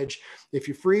fridge, if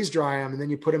you freeze dry them and then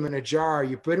you put them in a jar,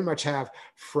 you pretty much have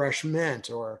fresh mint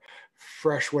or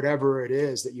fresh whatever it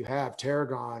is that you have,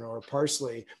 tarragon or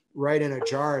parsley, right in a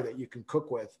jar that you can cook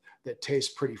with that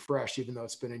tastes pretty fresh, even though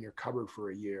it's been in your cupboard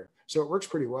for a year. So it works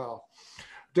pretty well.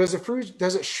 Does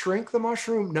it shrink the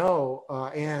mushroom? No.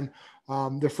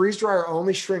 The freeze dryer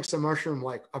only shrinks the mushroom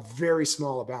like a very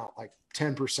small amount, like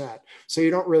 10%. So you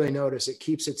don't really notice. It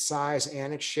keeps its size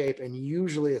and its shape and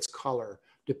usually its color,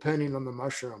 depending on the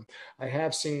mushroom. I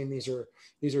have seen these are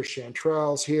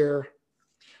chanterelles here.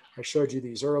 I showed you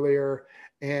these earlier,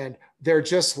 and they're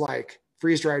just like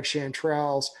freeze-dried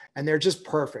chanterelles, and they're just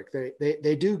perfect.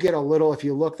 They do get a little, if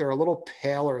you look, they're a little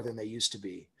paler than they used to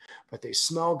be, but they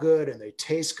smell good and they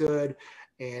taste good,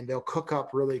 and they'll cook up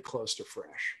really close to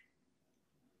fresh.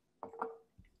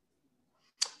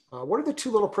 What are the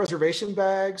two little preservation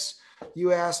bags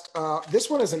you asked? This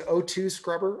one is an O2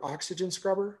 scrubber, oxygen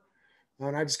scrubber.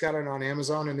 And I just got it on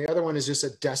Amazon. And the other one is just a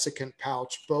desiccant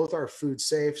pouch. Both are food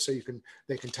safe, so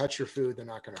they can touch your food. They're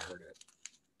not going to hurt it.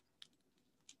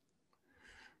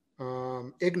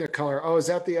 Ignicolor. Oh, is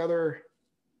that the other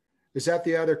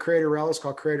Craterellus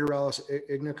called Craterellus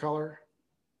ignicolor?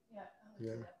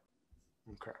 Yeah.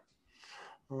 Okay.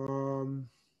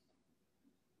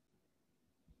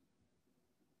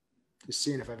 Just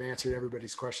seeing if I've answered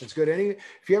everybody's questions. Good.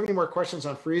 If you have any more questions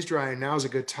on freeze drying, now is a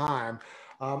good time.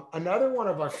 Another one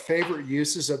of our favorite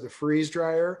uses of the freeze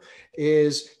dryer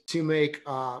is to make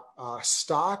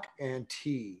stock and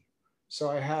tea.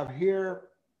 So I have here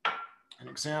an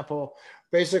example.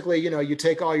 Basically, you know, you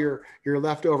take all your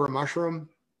leftover mushroom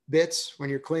bits when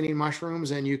you're cleaning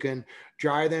mushrooms, and you can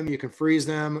dry them, you can freeze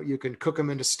them, you can cook them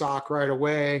into stock right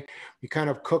away. You kind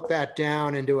of cook that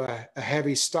down into a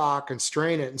heavy stock and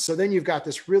strain it. And so then you've got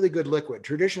this really good liquid.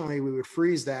 Traditionally, we would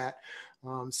freeze that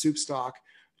soup stock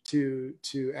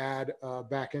to add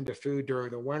back into food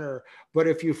during the winter. But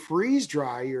if you freeze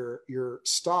dry your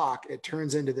stock, it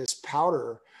turns into this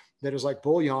powder that is like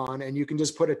bouillon, and you can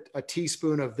just put a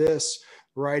teaspoon of this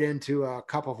right into a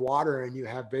cup of water, and you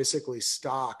have basically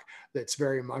stock that's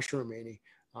very mushroomy.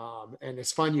 And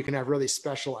it's fun. You can have really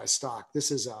specialized stock.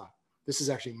 This is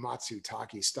actually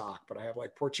matsutake stock, but I have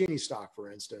like porcini stock,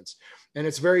 for instance, and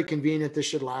it's very convenient. This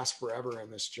should last forever in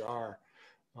this jar.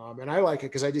 And I like it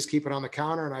because I just keep it on the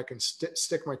counter, and I can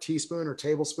stick my teaspoon or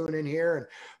tablespoon in here and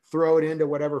throw it into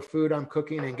whatever food I'm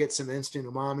cooking and get some instant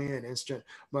umami and instant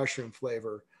mushroom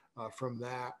flavor from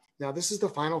that. Now, this is the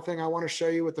final thing I want to show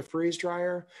you with the freeze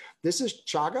dryer. This is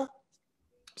chaga.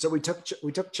 So we took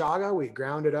chaga, we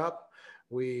ground it up,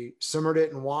 we simmered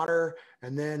it in water,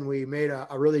 and then we made a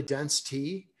really dense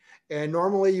tea. And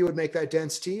normally you would make that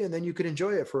dense tea and then you could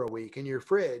enjoy it for a week in your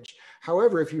fridge.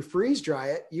 However, if you freeze dry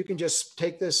it, you can just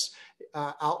take this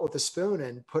out with a spoon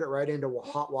and put it right into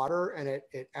hot water, and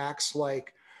it acts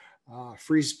like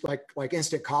like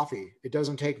instant coffee. It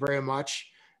doesn't take very much,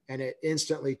 and it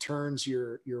instantly turns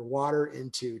your water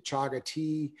into chaga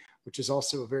tea, which is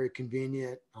also very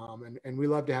convenient. And we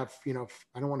love to have, you know,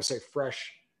 I don't want to say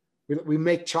fresh. We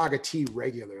make chaga tea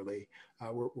regularly.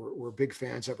 We're big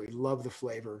fans of it. We love the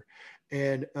flavor.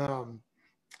 And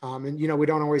you know, we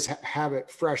don't always have it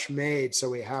fresh made. So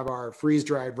we have our freeze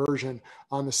dried version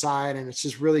on the side, and it's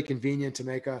just really convenient to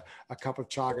make a cup of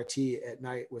chaga tea at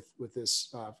night with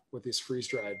this freeze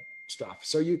dried stuff.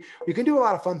 So you can do a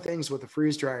lot of fun things with the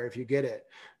freeze dryer if you get it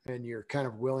and you're kind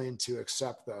of willing to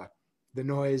accept the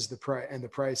noise, the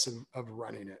price of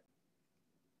running it.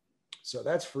 So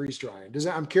that's freeze drying.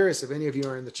 I'm curious if any of you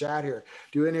are in the chat here.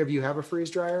 Do any of you have a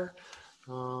freeze dryer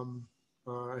and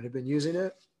have been using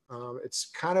it? It's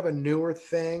kind of a newer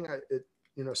thing.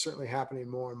 Certainly happening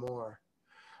more and more.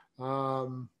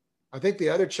 I think the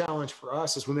other challenge for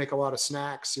us as we make a lot of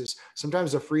snacks is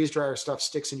sometimes the freeze dryer stuff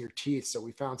sticks in your teeth. So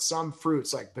we found some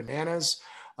fruits like bananas,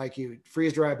 like you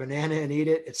freeze dry a banana and eat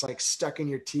it. It's like stuck in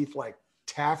your teeth like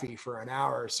taffy for an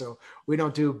hour. So we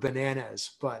don't do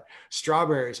bananas, but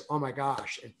strawberries, oh my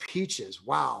gosh, and peaches,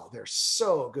 wow, they're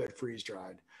so good freeze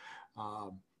dried.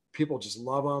 People just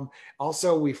love them.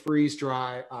 Also, we freeze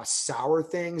dry sour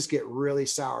things get really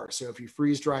sour. So if you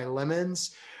freeze dry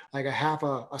lemons, like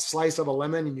a slice of a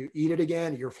lemon and you eat it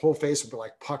again, your whole face will be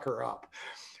like pucker up.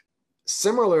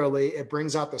 Similarly, it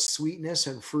brings out the sweetness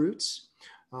in fruits.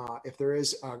 If there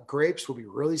is grapes will be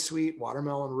really sweet,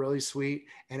 watermelon really sweet,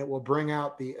 and it will bring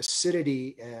out the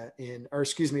acidity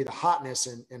the hotness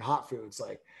in hot foods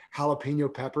like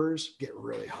jalapeno peppers get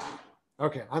really hot.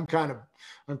 Okay, I'm kind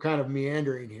of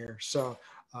meandering here. So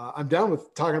I'm done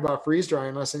with talking about freeze drying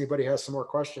unless anybody has some more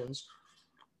questions.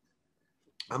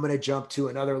 I'm going to jump to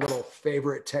another little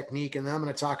favorite technique, and then I'm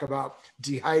going to talk about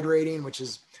dehydrating, which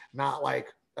is not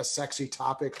like a sexy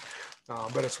topic,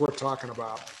 but it's worth talking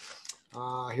about.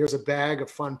 Here's a bag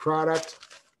of fun product.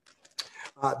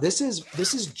 This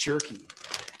is jerky,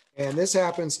 and this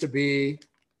happens to be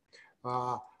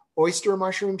oyster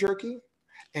mushroom jerky.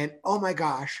 And oh my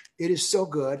gosh, it is so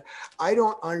good. I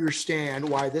don't understand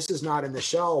why this is not in the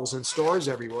shelves in stores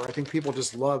everywhere. I think people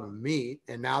just love meat,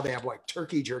 and now they have like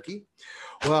turkey jerky.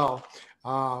 Well,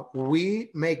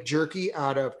 we make jerky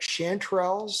out of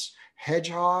chanterelles,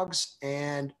 hedgehogs,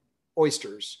 and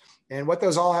oysters. And what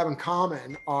those all have in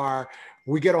common are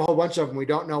we get a whole bunch of them. We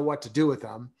don't know what to do with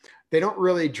them. They don't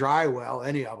really dry well,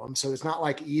 any of them. So it's not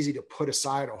like easy to put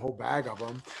aside a whole bag of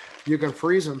them. You can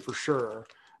freeze them for sure.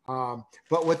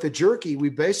 But with the jerky, we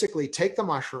basically take the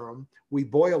mushroom, we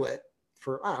boil it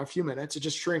for a few minutes. It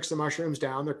just shrinks the mushrooms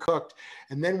down. They're cooked.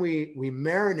 And then we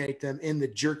marinate them in the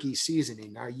jerky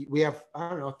seasoning. Now we have,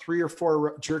 3 or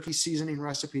 4 jerky seasoning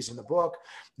recipes in the book.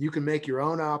 You can make your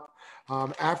own up.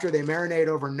 After they marinate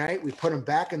overnight, we put them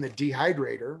back in the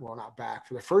dehydrator. Well, not back,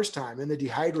 for the first time in the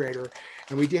dehydrator.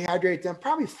 And we dehydrate them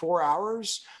probably 4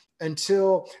 hours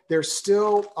until they're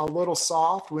still a little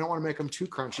soft. We don't want to make them too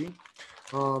crunchy.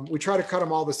 We try to cut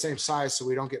them all the same size so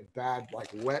we don't get bad, like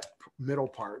wet middle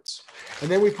parts. And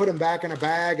then we put them back in a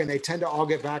bag, and they tend to all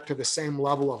get back to the same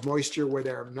level of moisture where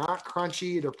they're not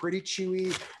crunchy. They're pretty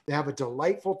chewy. They have a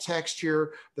delightful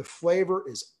texture. The flavor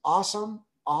is awesome,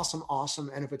 awesome,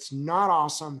 awesome. And if it's not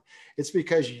awesome, it's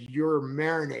because your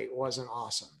marinade wasn't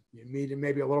awesome. You needed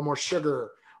maybe a little more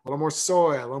sugar, a little more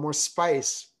soy, a little more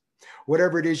spice.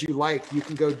 Whatever it is you like, you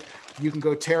can go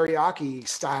teriyaki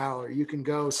style, or you can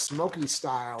go smoky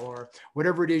style, or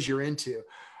whatever it is you're into.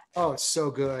 Oh, it's so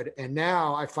good. And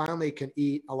now I finally can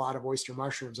eat a lot of oyster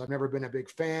mushrooms. I've never been a big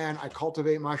fan. I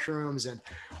cultivate mushrooms. And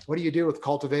what do you do with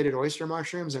cultivated oyster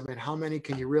mushrooms? I mean, how many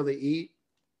can you really eat?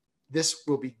 This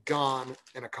will be gone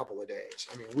in a couple of days.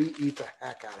 I mean, we eat the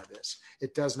heck out of this.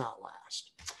 It does not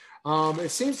last. It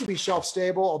seems to be shelf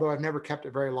stable, although I've never kept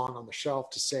it very long on the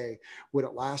shelf to say, would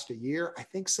it last a year? I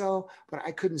think so, but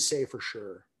I couldn't say for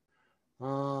sure.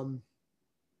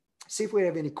 See if we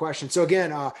have any questions. So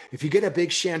again, if you get a big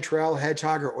chanterelle,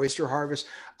 hedgehog, or oyster harvest,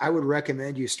 I would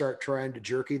recommend you start trying to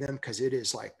jerky them because it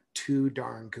is like too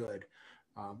darn good.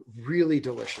 Really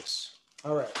delicious.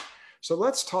 All right. So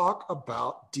let's talk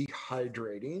about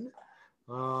dehydrating.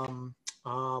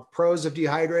 Pros of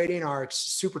dehydrating are it's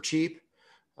super cheap.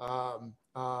 You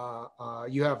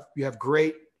have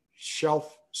great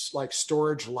shelf like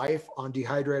storage life on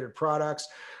dehydrated products.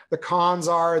 The cons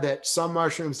are that some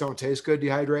mushrooms don't taste good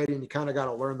dehydrated, and you kind of got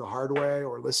to learn the hard way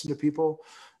or listen to people.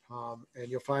 And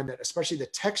you'll find that especially the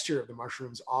texture of the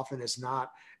mushrooms often is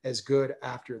not as good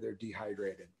after they're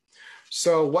dehydrated.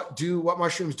 So what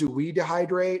mushrooms do we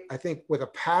dehydrate? I think with a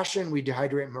passion, we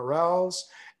dehydrate morels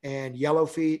and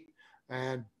yellowfeet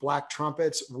and black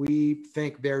trumpets. We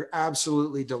think they're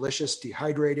absolutely delicious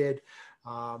dehydrated.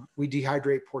 We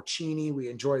dehydrate porcini. We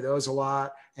enjoy those a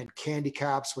lot. And candy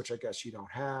caps, which I guess you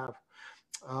don't have.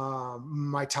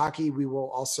 Maitake, we will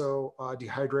also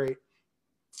dehydrate.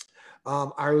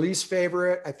 Our least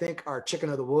favorite, I think, are chicken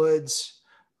of the woods.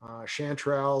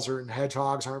 Chanterelles and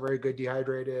hedgehogs aren't very good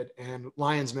dehydrated. And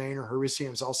lion's mane or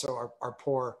hericiums also are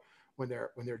poor when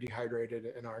they're dehydrated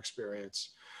in our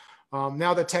experience.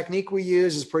 Now the technique we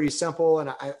use is pretty simple, and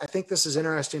I think this is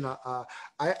interesting.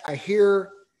 I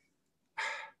hear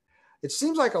it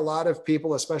seems like a lot of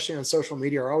people, especially on social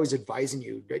media, are always advising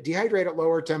you dehydrate at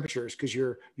lower temperatures because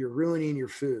you're ruining your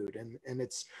food, and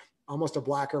it's almost a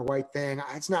black or white thing.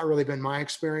 It's not really been my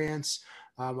experience.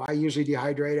 I usually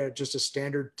dehydrate at just a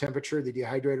standard temperature the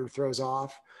dehydrator throws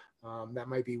off. That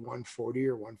might be 140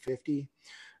 or 150.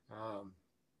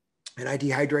 And I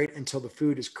dehydrate until the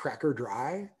food is cracker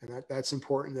dry. And that's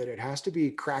important, that it has to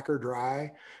be cracker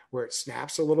dry where it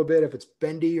snaps a little bit. If it's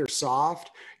bendy or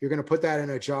soft, you're going to put that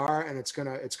in a jar and it's going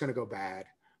to go bad.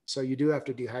 So you do have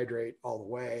to dehydrate all the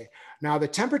way. Now, the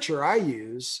temperature I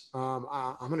use, I'm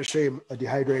going to show you a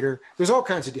dehydrator. There's all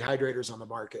kinds of dehydrators on the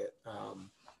market.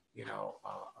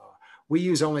 We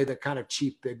use only the kind of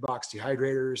cheap big box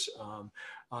dehydrators.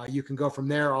 You can go from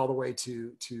there all the way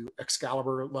to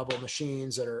Excalibur level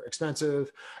machines that are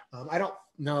expensive. I don't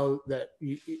know that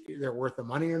they're worth the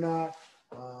money or not.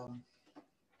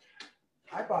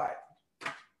 I buy,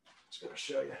 I'm just going to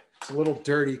show you. It's a little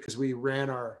dirty because we ran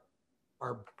our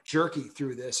jerky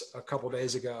through this a couple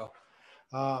days ago.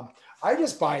 I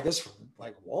just buy this from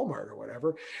like Walmart or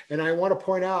whatever. And I want to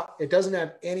point out, it doesn't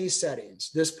have any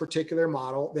settings. This particular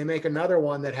model, they make another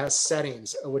one that has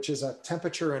settings, which is a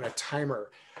temperature and a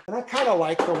timer. And I kind of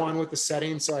like the one with the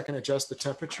settings so I can adjust the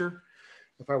temperature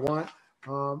if I want.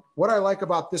 What I like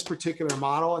about this particular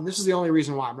model, and this is the only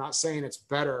reason why I'm not saying it's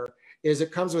better, is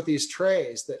it comes with these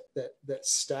trays that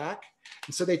stack.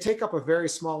 And so they take up a very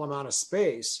small amount of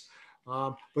space,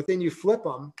 but then you flip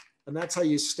them. And that's how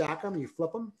you stack them. You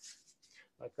flip them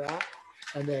like that.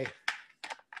 And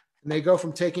they go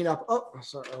from taking up,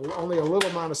 only a little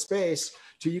amount of space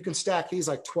to you can stack these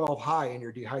like 12 high in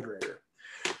your dehydrator.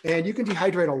 And you can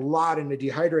dehydrate a lot in the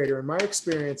dehydrator. And my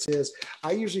experience is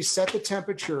I usually set the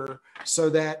temperature so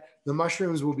that the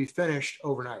mushrooms will be finished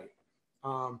overnight.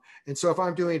 And so if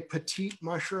I'm doing petite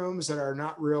mushrooms that are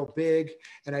not real big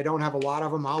and I don't have a lot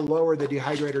of them, I'll lower the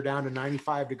dehydrator down to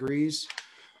 95 degrees.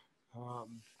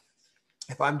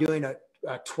 If I'm doing a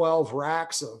 12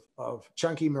 racks of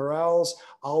chunky morels,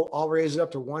 I'll raise it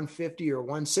up to 150 or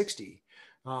 160.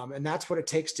 And that's what it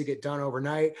takes to get done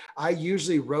overnight. I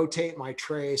usually rotate my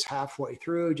trays halfway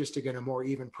through just to get a more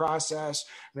even process.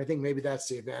 And I think maybe that's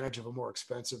the advantage of a more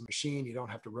expensive machine. You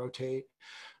don't have to rotate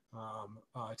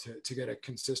to get a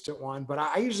consistent one. But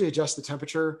I usually adjust the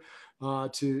temperature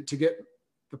to get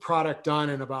the product done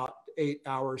in about 8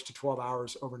 hours to 12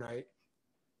 hours overnight.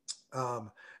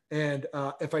 And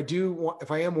if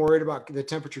I am worried about the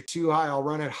temperature too high, I'll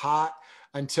run it hot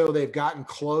until they've gotten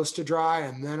close to dry,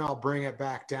 and then I'll bring it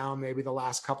back down maybe the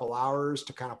last couple hours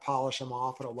to kind of polish them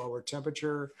off at a lower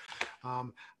temperature. I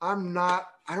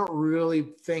don't really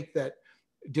think that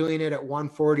doing it at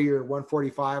 140 or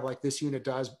 145 like this unit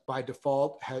does by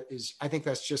default I think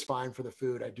that's just fine for the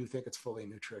food. I do think it's fully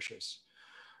nutritious.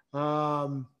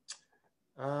 What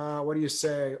do you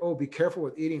say? Oh, be careful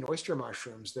with eating oyster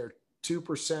mushrooms. They're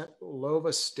 2%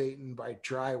 lovastatin by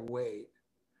dry weight,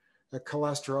 a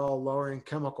cholesterol lowering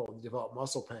chemical to develop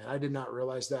muscle pain. I did not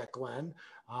realize that, Glenn.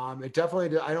 It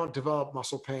definitely, I don't develop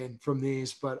muscle pain from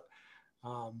these, but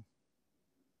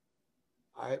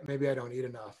maybe I don't eat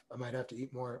enough. I might have to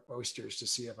eat more oysters to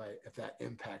see if that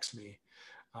impacts me.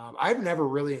 I've never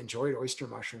really enjoyed oyster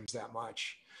mushrooms that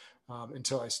much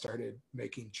until I started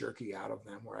making jerky out of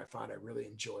them, where I found I really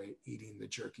enjoy eating the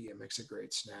jerky. It makes a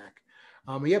great snack.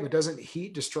 Yeah, but doesn't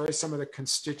heat destroy some of the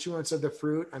constituents of the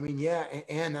fruit? I mean, yeah,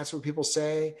 and that's what people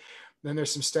say. Then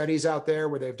there's some studies out there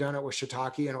where they've done it with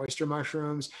shiitake and oyster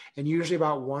mushrooms, and usually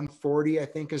about 140, I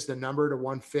think, is the number to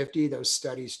 150 those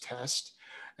studies test.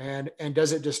 And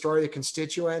does it destroy the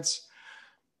constituents?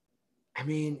 I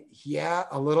mean, yeah,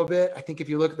 a little bit. I think if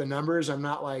you look at the numbers,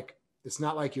 it's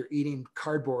not like you're eating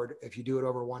cardboard if you do it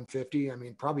over 150. I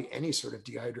mean, probably any sort of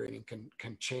dehydrating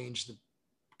can change the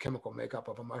chemical makeup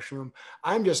of a mushroom.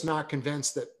 I'm just not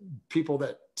convinced that people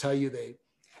that tell you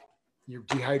you're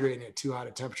dehydrating at too hot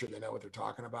a temperature, they know what they're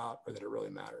talking about, or that it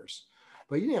really matters.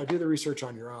 But do the research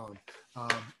on your own.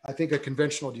 I think a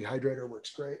conventional dehydrator works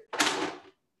great.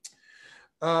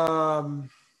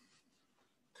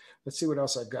 Let's see what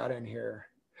else I've got in here.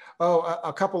 Oh,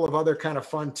 a couple of other kind of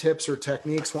fun tips or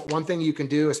techniques. One thing you can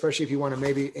do, especially if you want to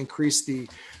maybe increase the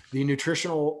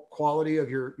nutritional quality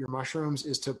of your mushrooms,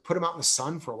 is to put them out in the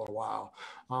sun for a little while.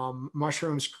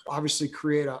 Mushrooms obviously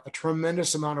create a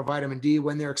tremendous amount of vitamin D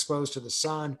when they're exposed to the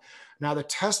sun. Now, the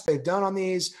tests they've done on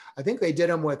these, I think they did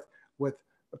them with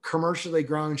commercially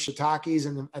grown shiitakes,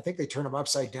 and I think they turned them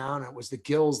upside down. It was the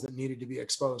gills that needed to be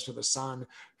exposed to the sun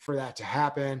for that to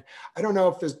happen. I don't know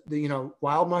if the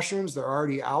wild mushrooms, they're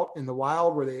already out in the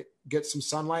wild where they get some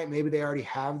sunlight. Maybe they already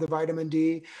have the vitamin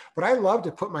D, but I love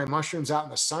to put my mushrooms out in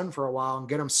the sun for a while and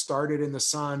get them started in the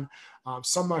sun.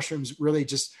 Some mushrooms really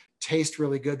just taste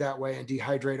really good that way and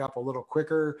dehydrate up a little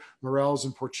quicker. Morels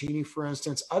and porcini, for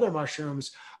instance. Other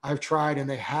mushrooms I've tried and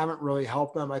they haven't really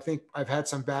helped them. I think I've had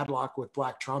some bad luck with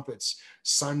black trumpets,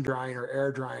 sun drying or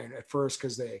air drying at first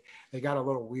because they got a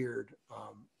little weird.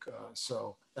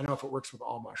 So I don't know if it works with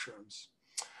all mushrooms.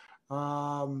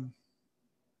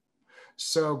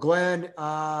 So Glenn,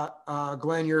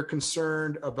 you're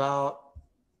concerned about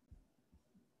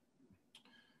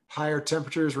higher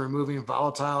temperatures removing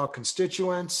volatile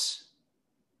constituents.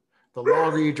 The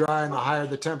longer you dry and the higher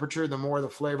the temperature, the more the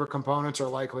flavor components are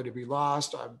likely to be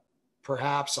lost. I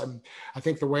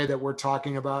think the way that we're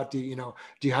talking about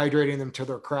dehydrating them till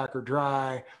they're cracker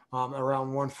dry, around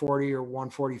 140 or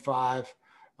 145.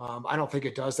 I don't think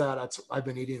it does that. I've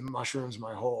been eating mushrooms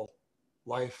my whole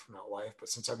life, not life, but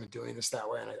since I've been doing this that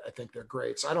way, and I think they're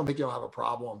great. So I don't think you'll have a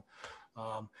problem.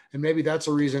 And maybe that's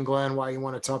a reason, Glenn, why you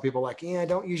want to tell people like, yeah,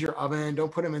 don't use your oven.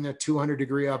 Don't put them in a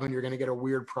 200-degree oven. You're going to get a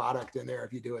weird product in there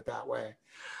if you do it that way.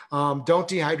 Don't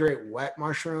dehydrate wet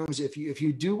mushrooms. If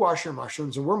you do wash your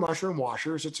mushrooms, and we're mushroom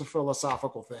washers, it's a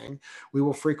philosophical thing. We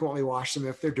will frequently wash them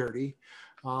if they're dirty.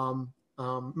 But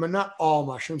not all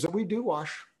mushrooms, but we do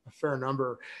wash a fair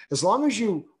number. As long as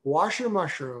you wash your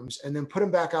mushrooms and then put them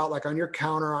back out like on your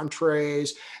counter on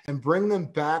trays and bring them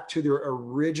back to their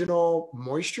original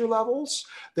moisture levels,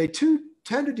 they tend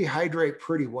to dehydrate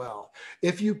pretty well.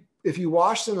 If you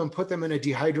wash them and put them in a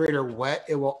dehydrator wet,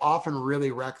 it will often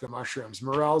really wreck the mushrooms.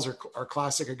 Morels are a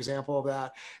classic example of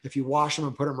that. If you wash them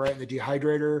and put them right in the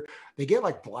dehydrator, they get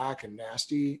like black and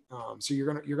nasty. So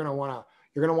you're gonna want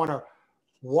to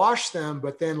wash them,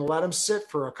 but then let them sit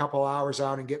for a couple hours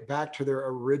out and get back to their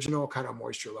original kind of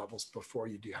moisture levels before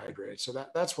you dehydrate. So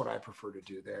that's what I prefer to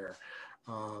do there.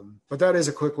 But that is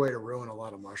a quick way to ruin a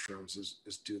lot of mushrooms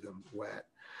is do them wet.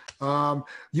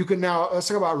 You can now, let's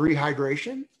talk about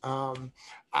rehydration.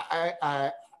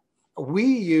 We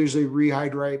usually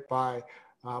rehydrate by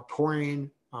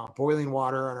pouring boiling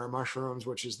water on our mushrooms,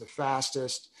 which is the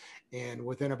fastest. And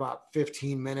within about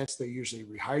 15 minutes, they're usually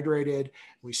rehydrated.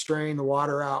 We strain the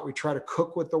water out. We try to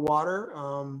cook with the water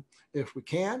if we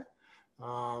can.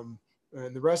 And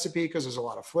the recipe, because there's a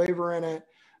lot of flavor in it.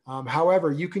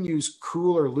 However, you can use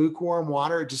cool or lukewarm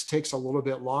water. It just takes a little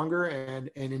bit longer and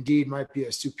indeed might be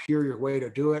a superior way to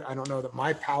do it. I don't know that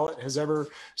my palate has ever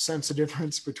sensed a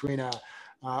difference between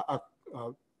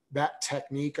that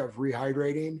technique of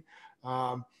rehydrating.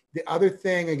 The other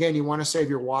thing, again, you want to save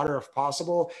your water if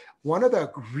possible. One of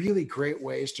the really great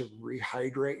ways to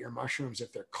rehydrate your mushrooms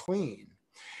if they're clean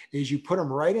is you put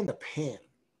them right in the pan,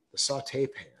 the saute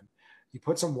pan. You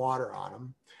put some water on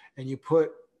them and you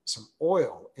put some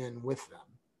oil in with them,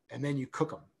 and then you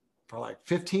cook them for like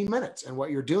 15 minutes. And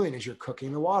what you're doing is you're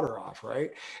cooking the water off,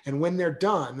 right? And when they're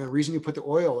done, the reason you put the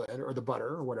oil in or the butter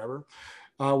or whatever,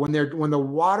 when the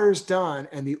water's done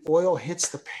and the oil hits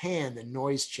the pan, the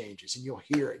noise changes and you'll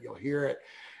hear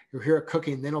it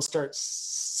cooking. Then it'll start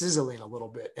sizzling a little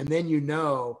bit. And then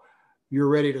you're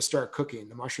ready to start cooking.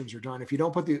 The mushrooms are done. If you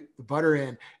don't put the butter in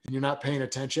and you're not paying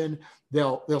attention,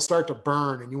 they'll start to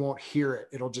burn and you won't hear it.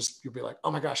 You'll be like, oh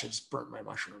my gosh, I just burnt my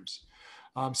mushrooms.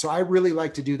 So I really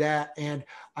like to do that. And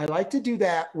I like to do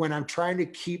that when I'm trying to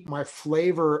keep my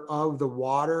flavor of the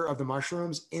water of the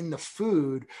mushrooms in the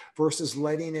food versus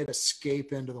letting it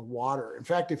escape into the water. In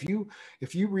fact, if you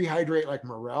rehydrate like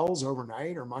morels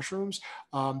overnight or mushrooms,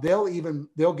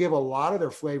 they'll give a lot of their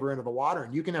flavor into the water,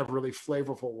 and you can have really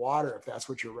flavorful water if that's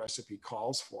what your recipe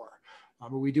calls for.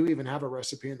 But we do even have a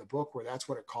recipe in the book where that's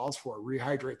what it calls for.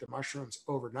 Rehydrate the mushrooms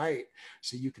overnight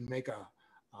so you can make a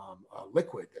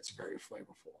liquid that's very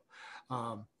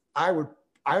flavorful.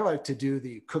 I like to do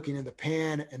the cooking in the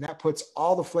pan, and that puts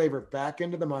all the flavor back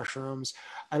into the mushrooms.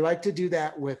 I like to do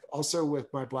that also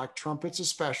with my black trumpets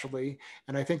especially.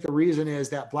 And I think the reason is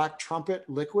that black trumpet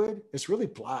liquid is really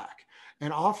black.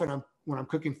 And often when I'm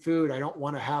cooking food, I don't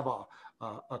want to have a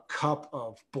cup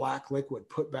of black liquid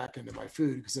put back into my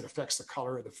food because it affects the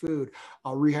color of the food.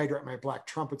 I'll rehydrate my black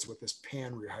trumpets with this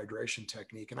pan rehydration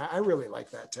technique. And I really like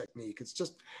that technique. It's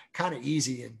just kind of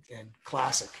easy and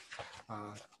classic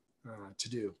to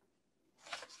do.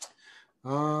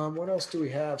 What else do we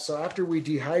have? So after we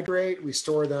dehydrate, we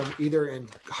store them either in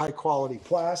high quality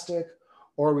plastic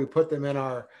or we put them in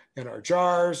our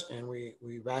jars and we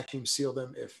vacuum seal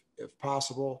them if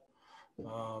possible.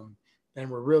 And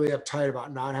we're really uptight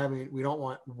about we don't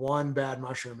want one bad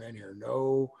mushroom in here.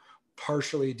 No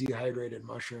partially dehydrated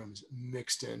mushrooms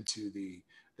mixed into the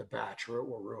batch or it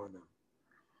will ruin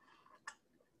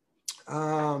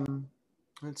them.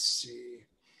 Let's see.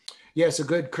 Yeah, so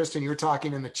good, Kristen, you're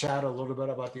talking in the chat a little bit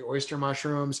about the oyster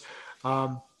mushrooms.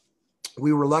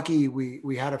 we were lucky.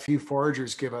 We had a few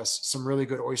foragers give us some really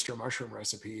good oyster mushroom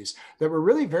recipes that were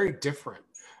really very different.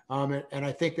 And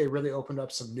I think they really opened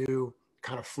up some new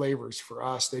kind of flavors for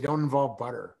us. They don't involve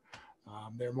butter.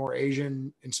 They're more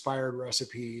Asian inspired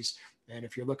recipes. And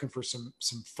if you're looking for some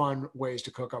fun ways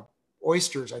to cook up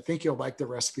oysters, I think you'll like the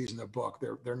recipes in the book.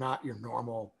 They're not your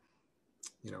normal,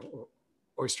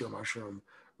 oyster mushroom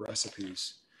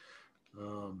recipes.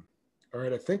 All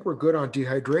right, I think we're good on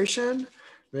dehydration.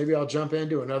 Maybe I'll jump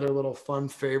into another little fun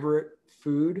favorite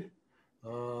food.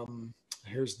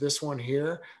 Here's this one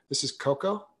here. This is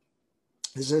cocoa.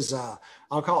 This is,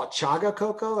 I'll call it chaga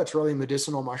cocoa. It's really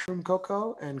medicinal mushroom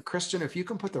cocoa. And Kristen, if you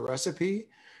can put the recipe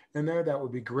in there, that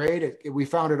would be great. We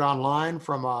found it online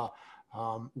from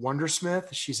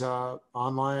Wondersmith. She's a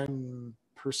online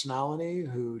personality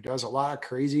who does a lot of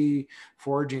crazy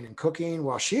foraging and cooking.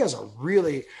 Well, she has a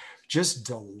really just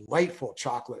delightful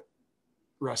chocolate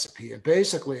recipe. And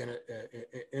basically,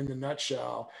 in the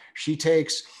nutshell, she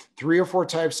takes 3 or 4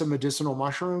 types of medicinal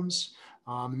mushrooms.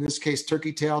 In this case,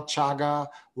 turkey tail, chaga,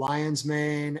 lion's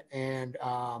mane, and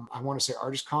I want to say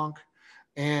artist conch.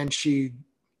 And she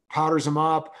powders them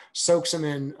up, soaks them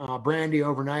in brandy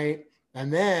overnight.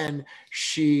 And then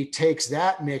she takes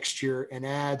that mixture and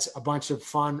adds a bunch of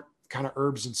fun kind of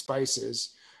herbs and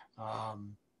spices.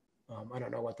 I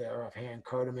don't know what they are offhand,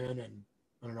 cardamom, and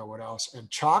I don't know what else, and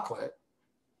chocolate,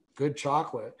 good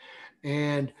chocolate.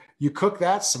 And you cook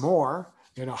that some more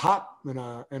in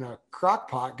a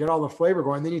crock pot, get all the flavor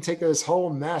going. Then you take this whole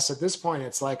mess. At this point,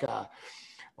 it's like a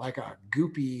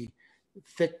goopy,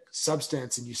 thick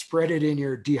substance, and you spread it in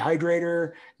your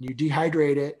dehydrator, and you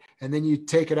dehydrate it, and then you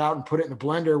take it out and put it in the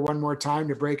blender one more time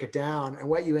to break it down. And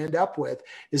what you end up with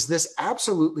is this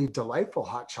absolutely delightful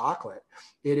hot chocolate.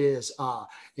 It is,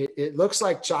 it looks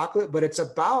like chocolate, but it's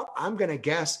about, I'm going to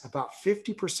guess, about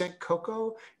 50%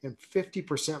 cocoa and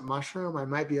 50% mushroom. I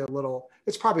might be a little,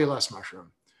 it's probably less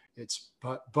mushroom.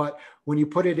 But when you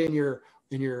put it in your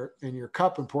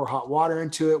cup and pour hot water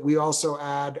into it, we also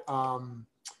add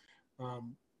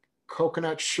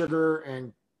coconut sugar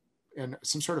and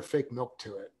some sort of fake milk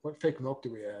to it. What fake milk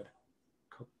do we add?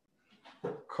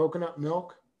 Coconut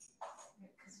milk?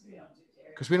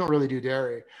 Because we don't really do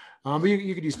dairy. But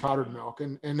you could use powdered milk,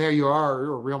 and there you are,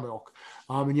 or real milk.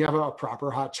 And you have a proper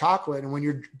hot chocolate. And when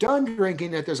you're done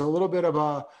drinking it, there's a little bit of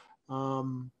a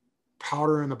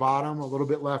powder in the bottom, a little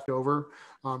bit left over,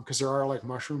 because there are like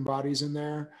mushroom bodies in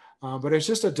there. But it's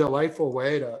just a delightful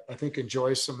way to, I think,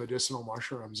 enjoy some medicinal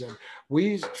mushrooms. And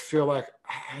we feel like,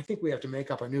 I think we have to make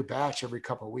up a new batch every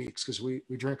couple of weeks because we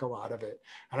drink a lot of it.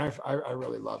 And I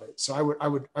really love it. So I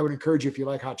would encourage you, if you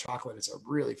like hot chocolate, it's a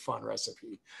really fun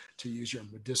recipe to use your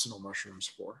medicinal mushrooms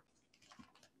for.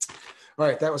 All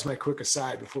right, that was my quick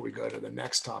aside before we go to the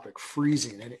next topic,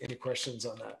 freezing. Any questions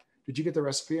on that? Did you get the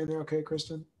recipe in there okay,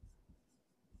 Kristen?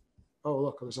 Oh,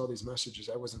 look, there's all these messages.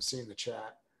 I wasn't seeing the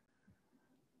chat.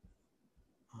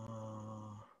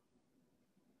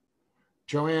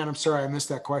 Joanne, I'm sorry, I missed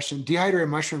that question. Dehydrated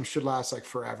mushrooms should last like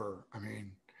forever. I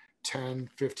mean, 10,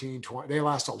 15, 20, they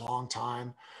last a long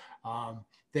time.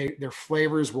 Their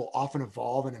flavors will often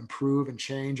evolve and improve and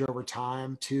change over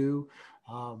time too.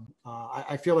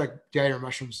 I feel like dehydrated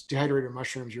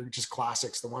mushrooms, you're just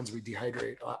classics. The ones we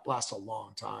dehydrate last a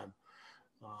long time.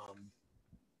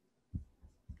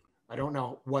 I don't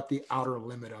know what the outer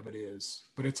limit of it is,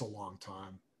 but it's a long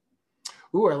time.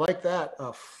 Ooh, I like that.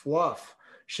 Fluff.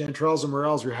 Chanterelles and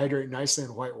morels rehydrate nicely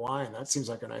in white wine. That seems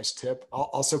like a nice tip.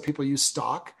 Also, people use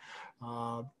stock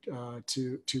to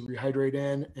rehydrate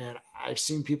in. And I've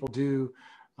seen people do,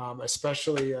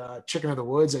 especially chicken of the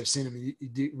woods, I've seen them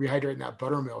rehydrate in that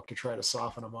buttermilk to try to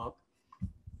soften them up.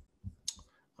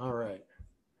 All right.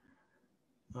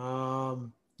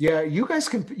 Yeah, you guys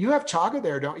you have chaga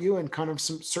there, don't you? And kind of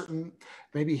some certain,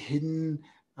 maybe hidden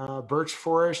birch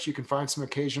forest, you can find some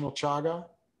occasional chaga.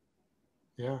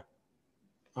 Yeah.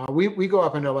 We go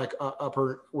up into like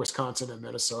upper Wisconsin and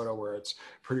Minnesota where it's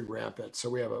pretty rampant. So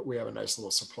we have a nice little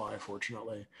supply,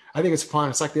 fortunately. I think it's fun.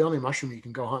 It's like the only mushroom you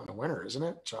can go hunt in the winter, isn't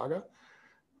it? Chaga.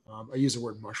 I use the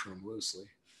word mushroom loosely.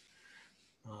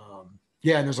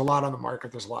 Yeah, and there's a lot on the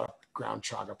market. There's a lot of ground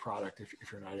chaga product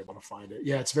if you're not able to find it.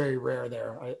 Yeah, it's very rare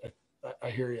there. I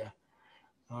hear you.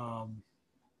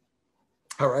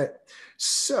 All right.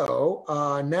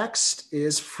 So next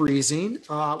is freezing.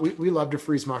 We love to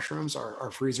freeze mushrooms.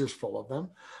 Our freezer's full of them.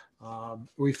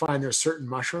 We find there's certain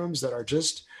mushrooms that are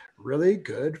just really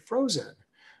good frozen.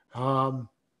 Now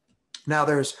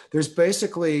there's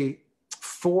basically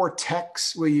 4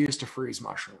 techs we use to freeze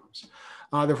mushrooms.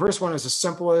 The first one is the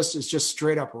simplest. It's just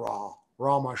straight up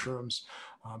raw mushrooms.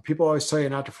 People always tell you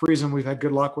not to freeze them. We've had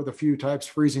good luck with a few types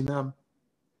freezing them.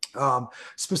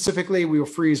 Specifically, we will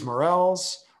freeze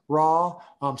morels raw.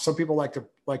 Some people like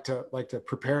to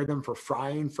prepare them for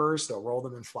frying first. They'll roll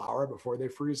them in flour before they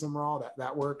freeze them raw.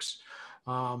 That works.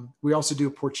 We also do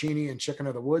porcini and chicken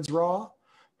of the woods raw.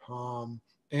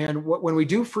 When we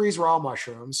do freeze raw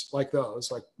mushrooms like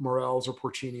those, like morels or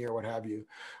porcini or what have you,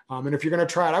 and if you're going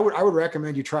to try it, I would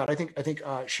recommend you try it. I think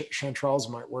chanterelles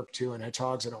might work too, and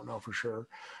hedgehogs, I don't know for sure.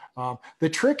 The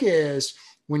trick is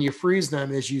when you freeze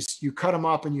them is you cut them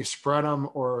up and you spread them,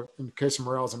 or in the case of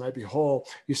morels, it might be whole.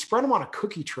 You spread them on a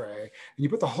cookie tray and you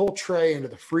put the whole tray into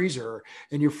the freezer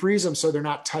and you freeze them so they're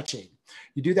not touching.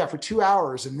 You do that for 2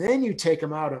 hours and then you take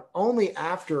them out, and only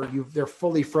after they're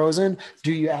fully frozen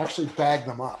do you actually bag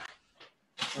them up.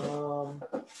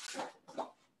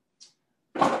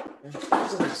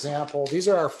 Here's an example. These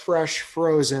are our fresh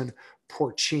frozen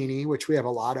porcini, which we have a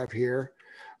lot of here.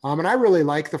 And I really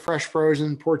like the fresh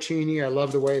frozen porcini. I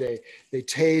love the way they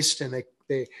taste, and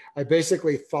I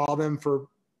basically thaw them for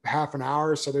half an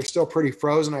hour, so they're still pretty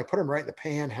frozen. I put them right in the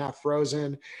pan, half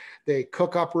frozen. They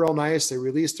cook up real nice. They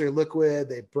release their liquid.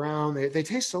 They brown. They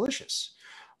taste delicious.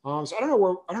 So I don't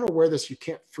know where you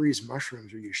can't freeze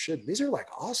mushrooms, or you shouldn't. These are like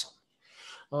awesome.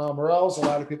 Morels, a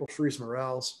lot of people freeze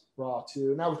morels raw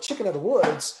too. Now with chicken of the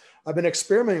woods, I've been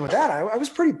experimenting with that. I was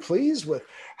pretty pleased with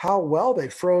how well they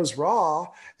froze raw.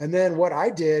 And then what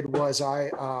I did was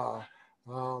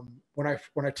when I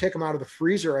take them out of the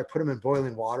freezer, I put them in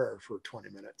boiling water for 20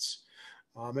 minutes.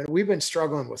 And we've been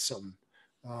struggling with some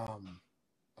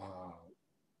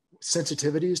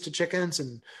sensitivities to chickens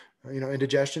and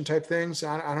indigestion type things.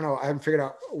 I don't know. I haven't figured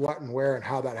out what and where and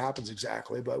how that happens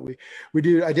exactly, but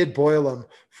I did boil them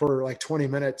for like 20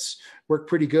 minutes, worked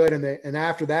pretty good. And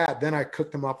after that, then I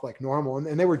cooked them up like normal,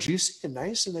 and they were juicy and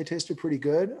nice, and they tasted pretty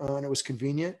good, and it was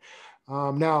convenient.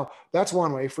 Now that's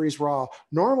one way, freeze raw.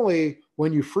 Normally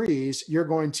when you freeze, you're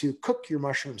going to cook your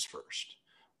mushrooms first.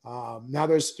 Now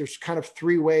there's kind of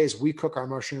 3 ways we cook our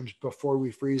mushrooms before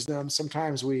we freeze them.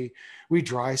 Sometimes we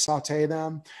dry saute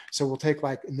them. So we'll take,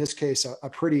 like in this case, a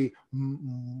pretty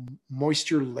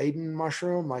moisture laden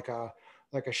mushroom, like a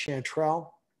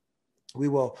chanterelle. We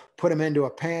will put them into a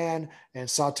pan and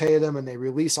saute them, and they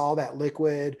release all that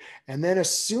liquid. And then as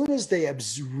soon as they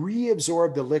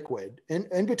reabsorb the liquid,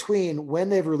 in between when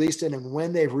they've released it and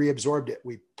when they've reabsorbed it,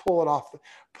 we pull it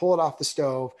off the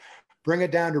stove, bring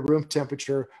it down to room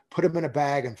temperature, put them in a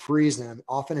bag and freeze them,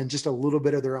 often in just a little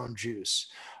bit of their own juice.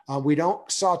 We don't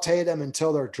saute them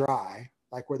until they're dry,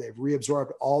 like where they've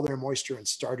reabsorbed all their moisture and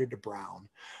started to brown.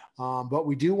 But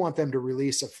we do want them to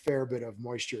release a fair bit of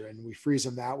moisture, and we freeze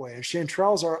them that way. And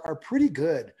chanterelles are pretty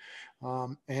good,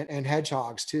 and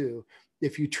hedgehogs too,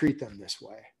 if you treat them this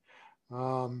way.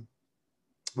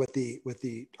 With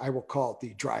the I will call it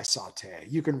the dry saute.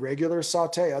 You can regular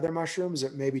saute other mushrooms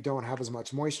that maybe don't have as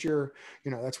much moisture.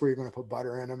 That's where you're going to put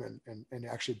butter in them and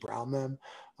actually brown them.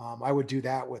 I would do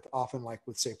that with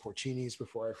say porcinis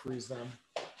before I freeze them.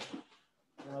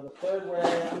 Now the third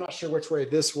way, I'm not sure which way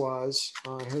this was.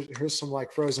 Here's some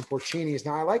like frozen porcinis.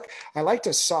 Now I like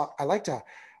to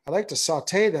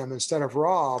saute them instead of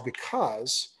raw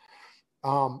because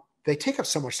they take up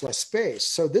so much less space.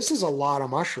 So this is a lot of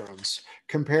mushrooms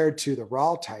compared to the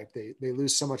raw type. They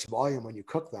lose so much volume when you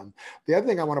cook them. The other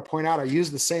thing I want to point out, I use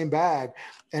the same bag,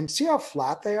 and see how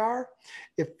flat they are?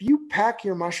 If you pack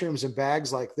your mushrooms in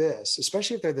bags like this,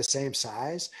 especially if they're the same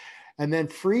size, and then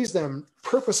freeze them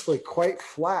purposefully quite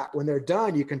flat, when they're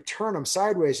done, you can turn them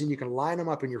sideways and you can line them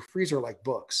up in your freezer like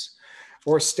books,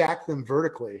 or stack them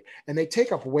vertically, and they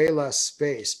take up way less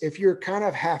space. If you're kind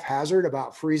of haphazard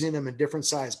about freezing them in different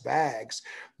size bags,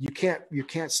 you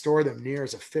can't store them near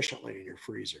as efficiently in your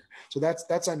freezer. So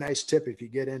that's a nice tip. If you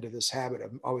get into this habit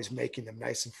of always making them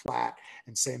nice and flat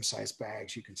and same size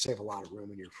bags, you can save a lot of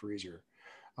room in your freezer.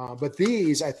 But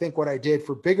these, I think what I did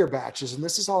for bigger batches, and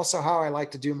this is also how I like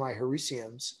to do my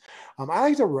hericiums, I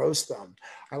like to roast them.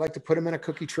 I like to put them in a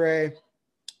cookie tray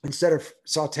instead of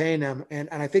sauteing them. And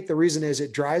I think the reason is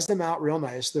it dries them out real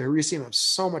nice. The hericium has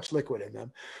so much liquid in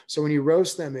them. So when you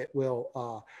roast them, it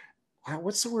will,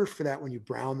 what's the word for that when you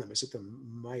brown them? Is it the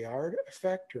Maillard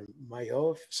effect or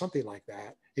Maillot, something like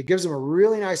that? It gives them a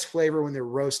really nice flavor when they're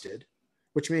roasted,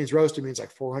 which means roasted means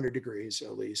like 400 degrees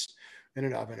at least in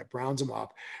an oven. It browns them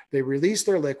up. They release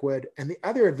their liquid. And the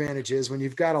other advantage is when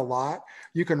you've got a lot,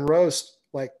 you can roast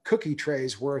like cookie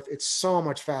trays worth. It's so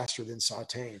much faster than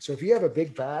sauteing. So if you have a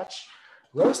big batch,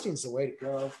 roasting's the way to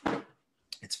go.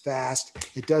 It's fast.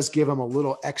 It does give them a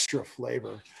little extra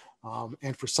flavor.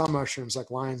 And for some mushrooms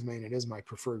like lion's mane, it is my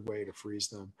preferred way to freeze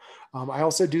them. I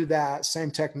also do that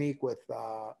same technique with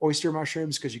oyster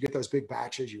mushrooms, because you get those big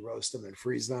batches, you roast them and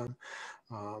freeze them.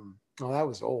 Oh, that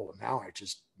was old. Now I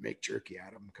just make jerky out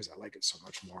of them because I like it so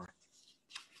much more.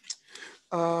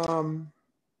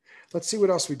 Let's see what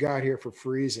else we got here for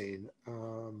freezing.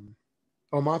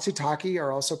 Matsutake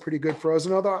are also pretty good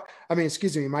frozen. Although, I mean,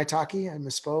 excuse me, maitake, I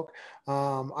misspoke.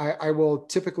 I will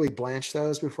typically blanch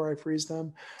those before I freeze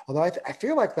them. Although I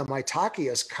feel like the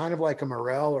maitake is kind of like a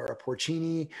morel or a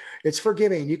porcini. It's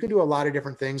forgiving. You can do a lot of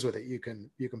different things with it. You can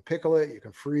pickle it, you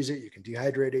can freeze it, you can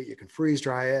dehydrate it, you can freeze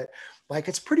dry it. Like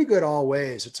it's pretty good all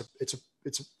ways. It's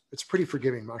a pretty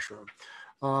forgiving mushroom.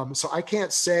 So I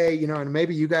can't say, you know, and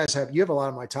maybe you guys have a lot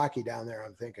of maitake down there,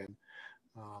 I'm thinking.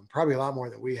 Probably a lot more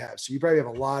than we have. So you probably have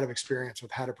a lot of experience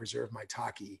with how to preserve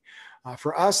maitake.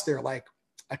 For us, they're like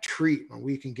a treat when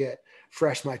we can get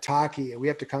fresh maitake, and we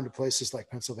have to come to places like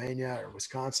Pennsylvania or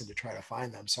Wisconsin to try to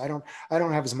find them. So I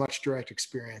don't have as much direct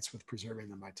experience with preserving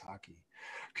the maitake.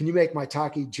 Can you make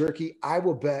maitake jerky? I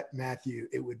will bet, Matthew,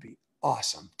 it would be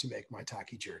awesome to make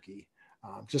maitake jerky.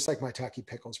 Just like maitake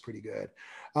pickle is pretty good.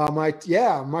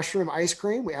 Mushroom ice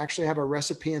cream. We actually have a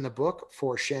recipe in the book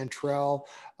for chanterelle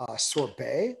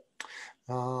sorbet,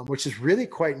 which is really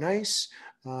quite nice.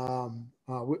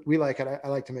 We like it. I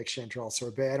like to make chanterelle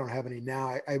sorbet. I don't have any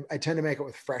now. I tend to make it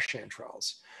with fresh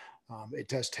chanterelles. It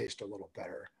does taste a little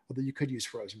better, although you could use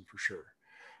frozen for sure.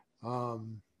 All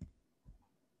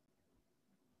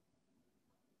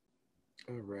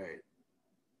right.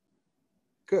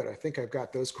 Good. I think I've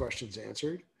got those questions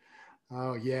answered.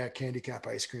 Oh yeah, candy cap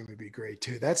ice cream would be great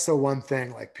too. That's the one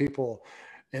thing, like people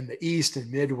in the East and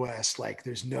Midwest, like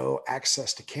there's no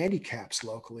access to candy caps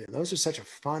locally. And those are such a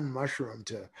fun mushroom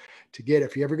to get.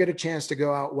 If you ever get a chance to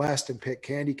go out West and pick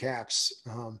candy caps,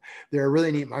 they're a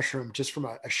really neat mushroom just from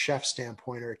a chef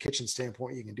standpoint or a kitchen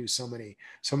standpoint. You can do so many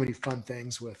fun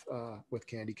things with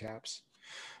candy caps.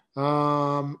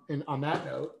 And on that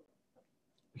note,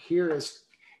 here is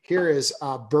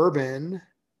bourbon.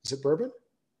 Is it bourbon?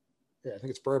 Yeah, I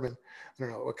think it's bourbon. I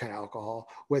don't know what kind of alcohol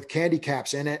with candy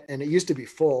caps in it. And it used to be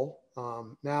full.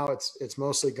 Now it's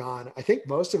mostly gone. I think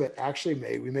most of it actually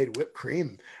we made whipped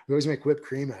cream. We always make whipped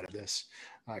cream out of this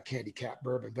candy cap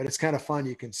bourbon, but it's kind of fun.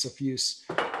 You can suffuse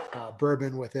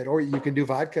bourbon with it, or you can do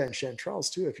vodka and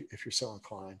chanterelles too if you're so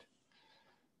inclined.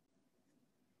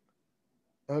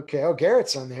 Okay. Oh,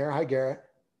 Garrett's on there. Hi, Garrett.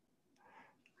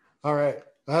 All right.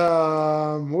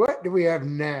 What do we have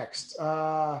next?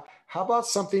 How about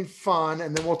something fun?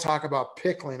 And then we'll talk about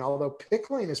pickling, although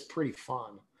pickling is pretty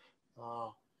fun.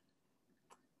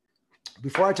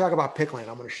 Before I talk about pickling,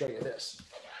 I'm going to show you this.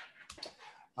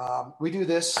 We do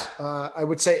this, I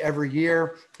would say every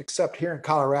year, except here in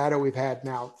Colorado, we've had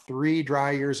now 3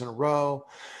 dry years in a row.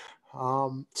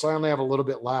 So I only have a little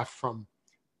bit left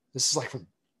this is like from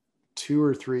 2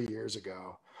 or 3 years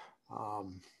ago.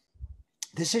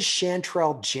 This is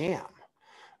chanterelle jam,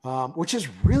 which is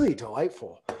really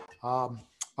delightful.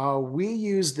 We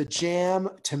use the jam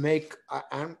to make,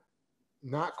 I'm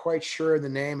not quite sure the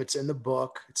name. It's in the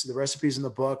book. The recipe's in the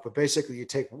book, but basically you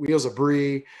take wheels of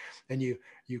brie and you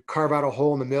carve out a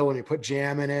hole in the middle and you put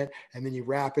jam in it, and then you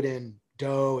wrap it in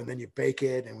dough and then you bake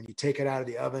it. And when you take it out of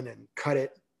the oven and cut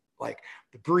it, like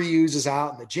the brie oozes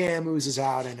out and the jam oozes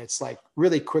out, and it's like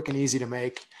really quick and easy to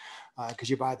make because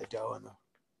you buy the dough and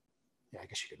I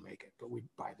guess you could make it, but we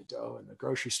buy the dough in the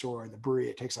grocery store and the brie.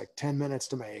 It takes like 10 minutes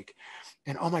to make.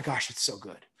 And oh my gosh, it's so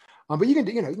good. But you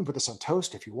can put this on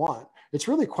toast if you want. It's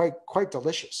really quite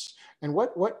delicious. And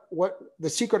what the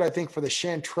secret, I think, for the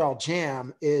chanterelle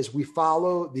jam is we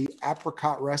follow the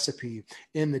apricot recipe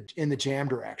in the jam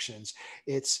directions.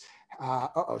 It's,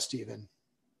 Stephen,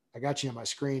 I got you on my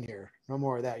screen here. No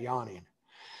more of that yawning.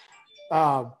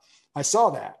 I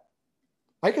saw that.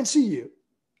 I can see you.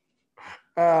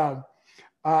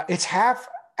 It's half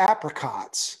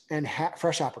apricots and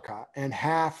fresh apricot and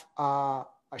half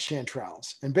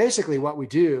chanterelles. And basically what we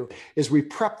do is we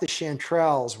prep the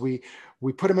chanterelles. We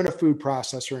put them in a food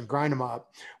processor and grind them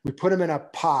up. We put them in a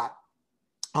pot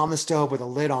on the stove with a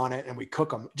lid on it, and we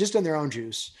cook them just in their own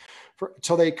juice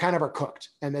until they kind of are cooked.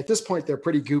 And at this point, they're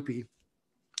pretty goopy.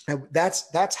 And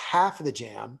that's half of the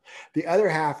jam. The other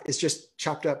half is just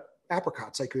chopped up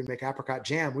apricots, like we make apricot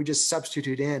jam. We just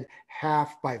substitute in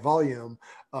half by volume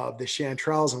of the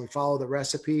chanterelles, and we follow the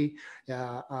recipe.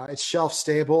 It's shelf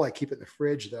stable. I keep it in the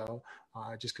fridge though,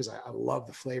 just because I love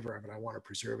the flavor of it. I want to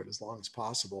preserve it as long as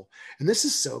possible. And this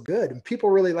is so good, and people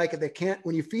really like it.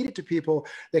 When you feed it to people,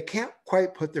 they can't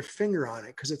quite put their finger on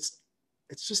it because it's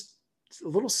a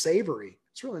little savory.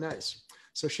 It's really nice.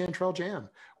 So chanterelle jam.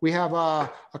 We have a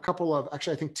couple of,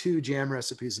 actually, I think 2 jam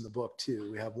recipes in the book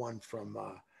too. We have one from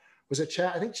was it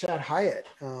Chad? I think Chad Hyatt,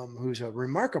 who's a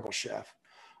remarkable chef,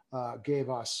 gave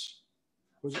us.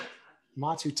 Was it?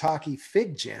 matsutake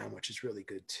fig jam, which is really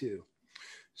good too.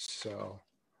 So,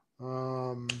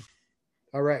 all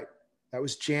right. That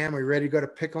was jam. Are you ready to go to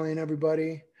pickling,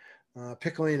 everybody?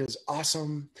 Pickling is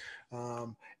awesome.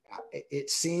 It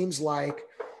seems like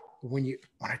when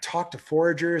I talk to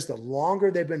foragers, the longer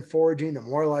they've been foraging, the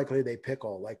more likely they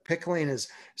pickle. Like pickling is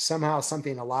somehow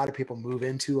something a lot of people move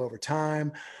into over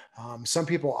time. Some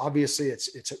people, obviously,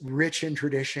 it's rich in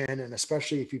tradition, and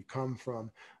especially if you've come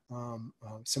from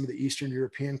some of the Eastern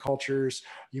European cultures,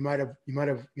 you might have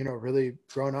really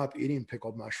grown up eating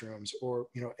pickled mushrooms, or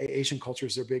Asian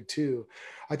cultures are big too.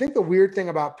 I think the weird thing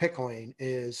about pickling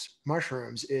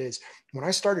mushrooms is when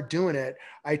I started doing it,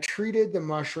 I treated the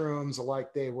mushrooms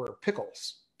like they were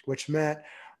pickles, which meant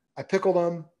I pickled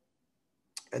them,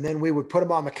 and then we would put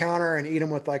them on the counter and eat them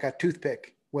with like a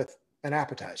toothpick with an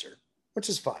appetizer, which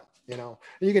is fun, and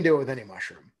you can do it with any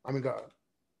mushroom. I mean,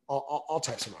 all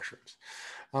types of mushrooms.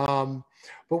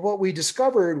 But what we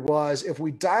discovered was if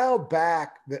we dialed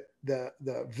back the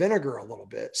vinegar a little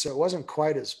bit, so it wasn't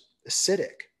quite as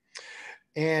acidic,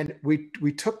 and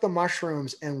we took the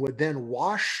mushrooms and would then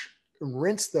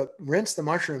rinse the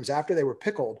mushrooms after they were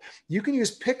pickled. You can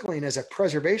use pickling as a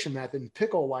preservation method and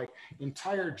pickle like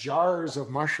entire jars of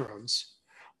mushrooms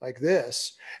like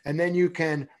this, and then you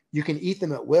can eat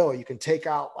them at will. You can take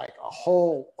out like a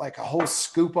whole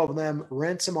scoop of them,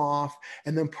 rinse them off,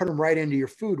 and then put them right into your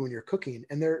food when you're cooking.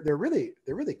 And they're really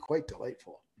quite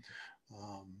delightful.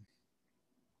 Let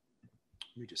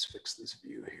me just fix this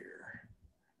view here.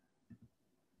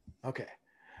 Okay.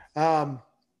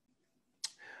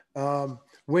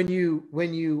 When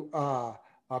you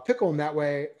pickle them that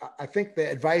way, I think the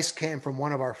advice came from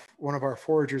one of our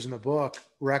foragers in the book,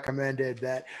 recommended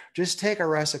that just take a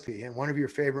recipe and one of your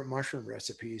favorite mushroom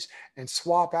recipes and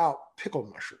swap out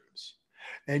pickled mushrooms.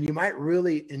 And you might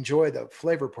really enjoy the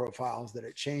flavor profiles that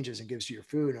it changes and gives to your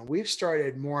food. And we've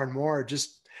started more and more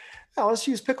let's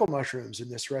use pickled mushrooms in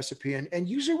this recipe. And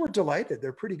usually we're delighted.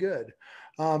 They're pretty good.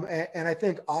 And I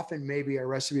think often maybe our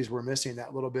recipes were missing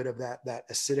that little bit of that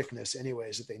acidicness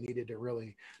anyways, that they needed to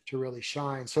really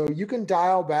shine. So you can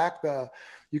dial back the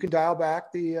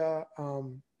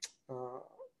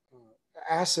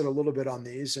acid a little bit on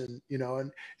these, and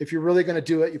if you're really going to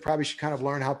do it, you probably should kind of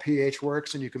learn how pH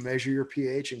works, and you can measure your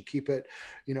pH and keep it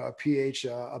a pH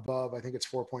above, I think it's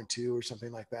 4.2 or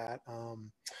something like that,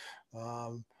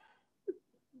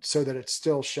 so that it's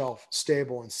still shelf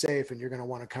stable and safe. And you're going to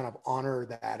want to kind of honor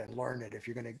that and learn it if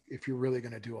you're really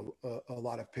going to do a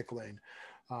lot of pickling.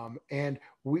 And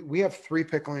we have 3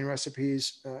 pickling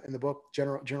recipes in the book,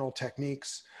 general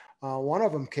techniques. One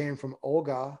of them came from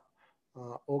Olga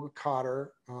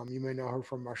Cotter. You may know her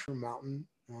from Mushroom Mountain.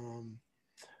 And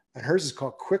hers is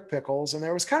called Quick Pickles. And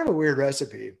there was kind of a weird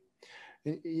recipe.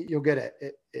 You'll get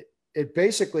it. It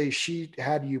basically, she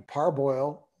had you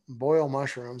boil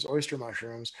mushrooms, oyster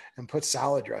mushrooms, and put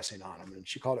salad dressing on them. And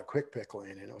she called it quick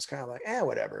pickling. And it was kind of like,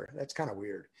 whatever. That's kind of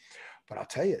weird. But I'll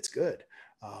tell you, it's good.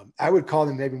 I would call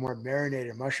them maybe more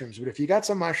marinated mushrooms. But if you got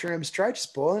some mushrooms, try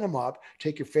just boiling them up.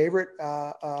 Take your favorite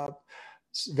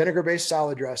vinegar-based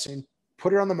salad dressing,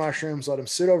 put it on the mushrooms, let them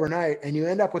sit overnight, and you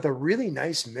end up with a really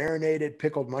nice marinated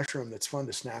pickled mushroom that's fun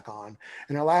to snack on.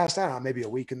 And it lasts, I don't know, maybe a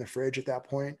week in the fridge at that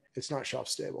point. It's not shelf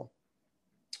stable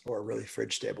or really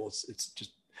fridge stable. It's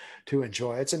just to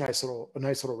enjoy. It's a nice little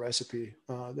recipe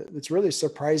that's really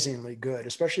surprisingly good,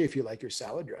 especially if you like your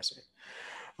salad dressing.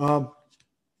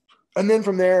 And then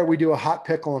from there, we do a hot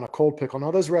pickle and a cold pickle.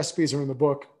 Now, those recipes are in the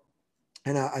book.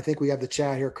 And I think we have the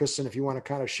chat here, Kristen, if you want to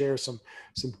kind of share some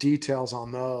details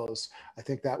on those, I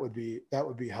think that would be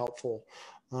helpful.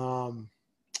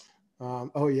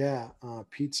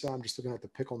 Pizza. I'm just looking at the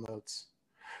pickle notes.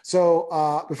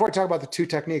 So before I talk about the 2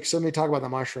 techniques, let me talk about the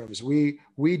mushrooms. We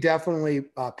definitely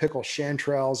pickle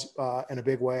chanterelles in a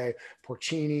big way,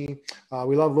 porcini.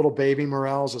 We love little baby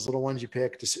morels, those little ones you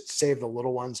pick to save the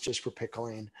little ones just for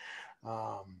pickling.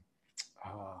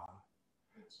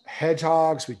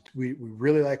 Hedgehogs, we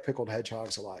really like pickled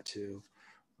hedgehogs a lot too.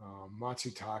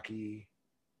 Matsutake,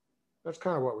 that's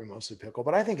kind of what we mostly pickle,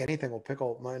 but I think anything will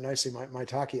pickle nicely.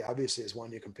 Maitake obviously is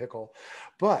one you can pickle,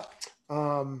 but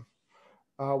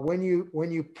when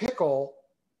you pickle,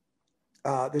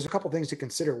 there's a couple things to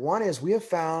consider. One is we have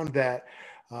found that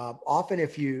often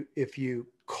if you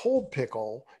cold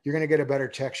pickle, you're going to get a better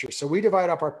texture. So we divide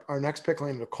up our next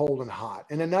pickling into cold and hot.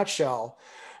 In a nutshell,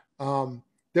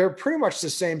 they're pretty much the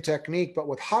same technique, but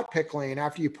with hot pickling,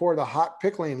 after you pour the hot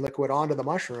pickling liquid onto the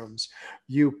mushrooms,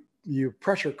 you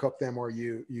pressure cook them, or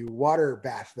you water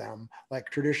bath them like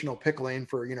traditional pickling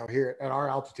for, here at our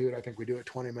altitude, I think we do it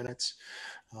 20 minutes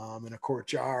in a quart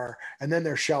jar, and then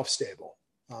they're shelf stable.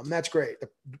 That's great.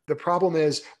 The problem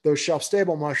is those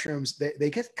shelf-stable mushrooms, they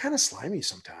get kind of slimy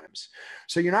sometimes.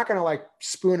 So you're not going to like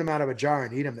spoon them out of a jar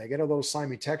and eat them. They get a little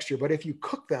slimy texture, but if you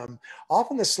cook them,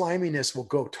 often the sliminess will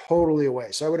go totally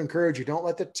away. So I would encourage you, don't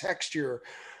let the texture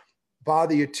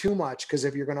bother you too much, because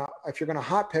if you're gonna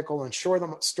hot pickle and store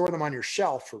them on your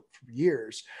shelf for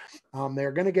years,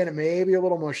 they're gonna get maybe a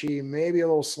little mushy, maybe a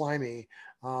little slimy,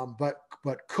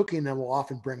 but cooking them will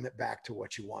often bring it back to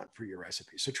what you want for your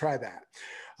recipe. So try that.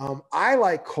 I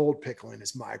like cold pickling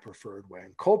as my preferred way.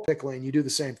 And cold pickling, you do the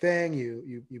same thing.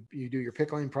 You do your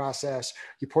pickling process.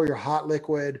 You pour your hot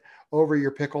liquid over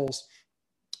your pickles,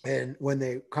 and when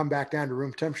they come back down to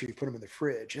room temperature, you put them in the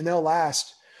fridge, and they'll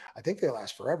last. I think they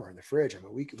last forever in the fridge. I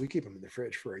mean, we keep them in the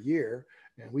fridge for a year,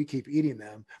 and we keep eating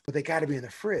them, but they got to be in the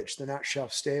fridge. They're not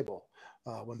shelf stable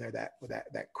when they're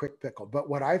that quick pickle. But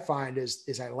what I find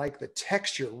is I like the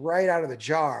texture right out of the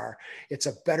jar. It's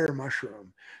a better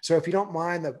mushroom. So if you don't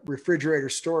mind the refrigerator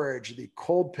storage, the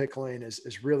cold pickling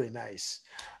is really nice.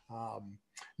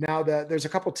 Now there's a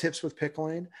couple tips with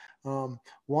pickling.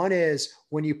 One is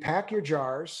when you pack your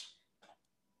jars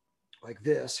like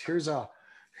this. Here's a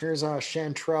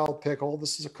chanterelle pickle.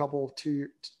 This is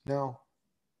no,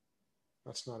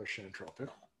 that's not a chanterelle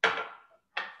pickle.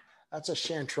 That's a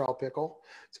chanterelle pickle.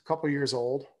 It's a couple years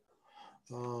old.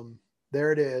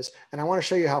 There it is. And I want to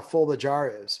show you how full the jar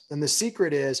is. And the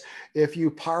secret is if you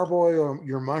parboil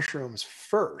your mushrooms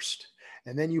first,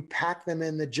 and then you pack them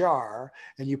in the jar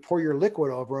and you pour your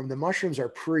liquid over them, the mushrooms are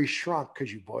pre-shrunk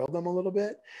because you boiled them a little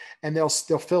bit, and they'll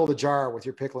fill the jar with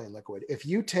your pickling liquid. If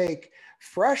you take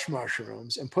fresh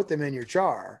mushrooms and put them in your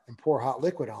jar and pour hot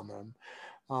liquid on them,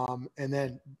 and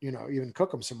then, even cook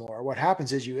them some more, what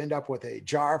happens is you end up with a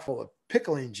jar full of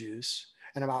pickling juice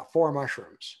and about 4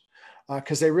 mushrooms.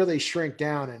 Because they really shrink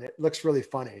down and it looks really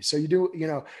funny. So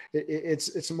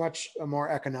it's much more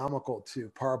economical to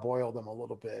parboil them a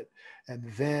little bit and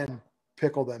then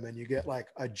pickle them, and you get like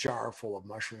a jar full of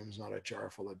mushrooms, not a jar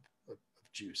full of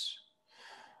juice.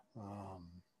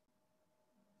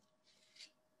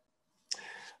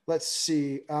 Let's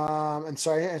see. And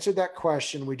so I answered that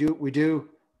question. We do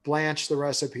blanch the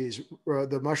recipes,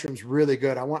 the mushrooms really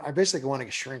good. I basically want to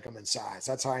shrink them in size.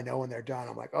 That's how I know when they're done.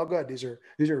 I'm like, oh, good. These are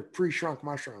pre-shrunk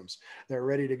mushrooms. They're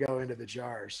ready to go into the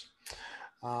jars.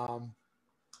 And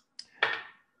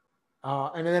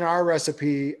then our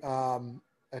recipe, are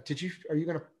we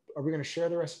going to share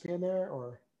the recipe in there,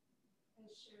 or?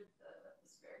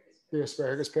 The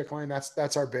asparagus pickling,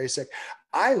 that's our basic.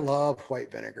 I love white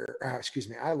vinegar.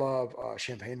 I love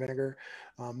champagne vinegar.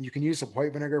 You can use some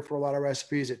white vinegar for a lot of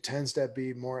recipes. It tends to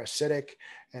be more acidic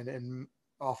and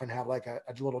often have like a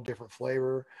little different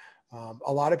flavor.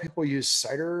 A lot of people use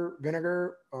cider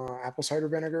vinegar, apple cider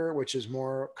vinegar, which is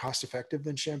more cost effective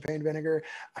than champagne vinegar.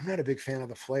 I'm not a big fan of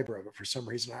the flavor of it for some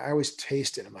reason. I always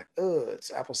taste it. I'm like, oh,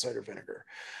 it's apple cider vinegar.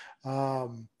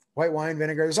 White wine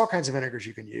vinegar, there's all kinds of vinegars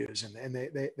you can use, and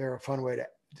they're a fun way to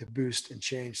boost and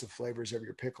change the flavors of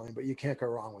your pickling, but you can't go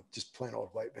wrong with just plain old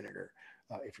white vinegar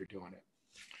if you're doing it.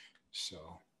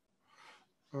 So,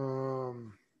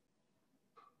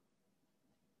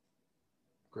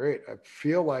 great. I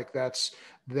feel like that's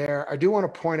there. I do want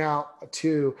to point out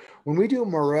too, when we do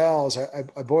morels,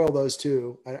 I boil those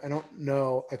too. I don't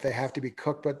know if they have to be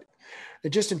cooked, but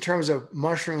just in terms of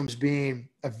mushrooms being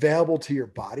available to your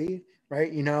body,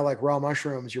 right? Like raw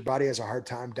mushrooms, your body has a hard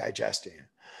time digesting.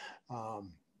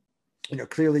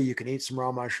 Clearly you can eat some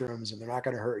raw mushrooms and they're not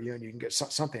going to hurt you, and you can get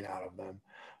something out of them.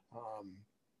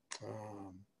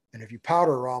 And if you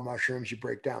powder raw mushrooms, you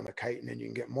break down the chitin and you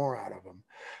can get more out of them.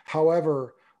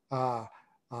 However,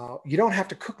 you don't have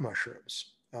to cook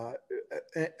mushrooms.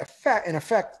 In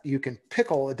effect, you can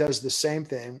pickle. It does the same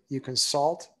thing. You can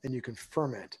salt and you can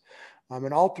ferment.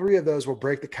 And all 3 of those will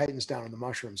break the chitins down in the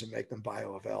mushrooms and make them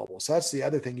bioavailable. So that's the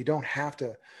other thing. You don't have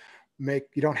to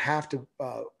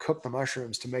cook the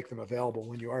mushrooms to make them available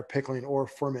when you are pickling or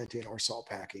fermenting or salt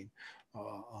packing.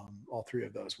 All 3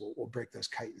 of those will break those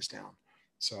chitins down.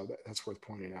 So that's worth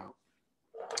pointing out.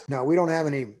 Now, we don't have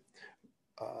any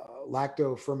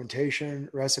lacto fermentation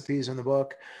recipes in the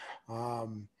book.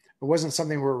 It wasn't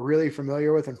something we're really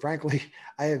familiar with. And frankly,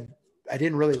 I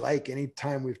didn't really like any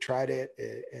time we've tried it,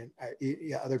 and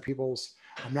other people's.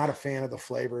 I'm not a fan of the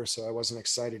flavor, so I wasn't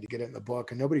excited to get it in the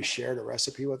book. And nobody shared a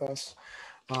recipe with us,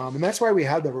 and that's why we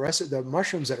had the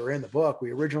mushrooms that are in the book.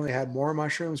 We originally had more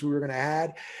mushrooms we were going to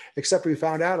add, except we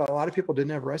found out a lot of people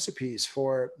didn't have recipes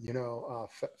for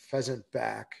pheasant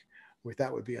back. We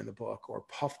thought would be in the book, or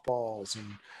puff balls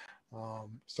and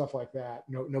stuff like that.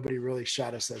 Nobody really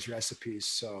shot us those recipes,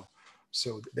 so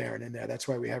there and in there. That's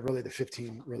why we have really the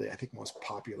 15 really, I think, most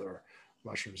popular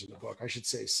mushrooms in the book. I should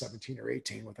say 17 or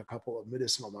 18 with a couple of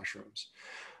medicinal mushrooms.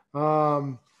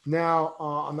 Now,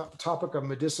 on the topic of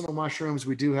medicinal mushrooms,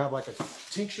 we do have like a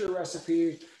tincture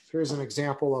recipe. Here's an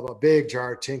example of a big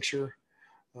jar tincture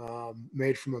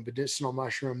made from a medicinal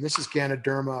mushroom. This is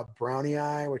Ganoderma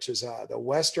brownii, which is the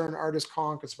Western artist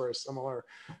conch. It's very similar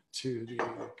to the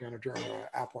Ganoderma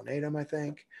applanatum, I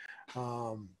think.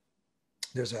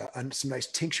 There's some nice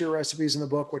tincture recipes in the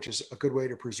book, which is a good way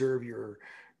to preserve your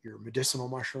medicinal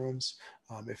mushrooms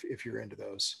if you're into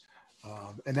those.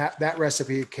 And that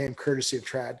recipe came courtesy of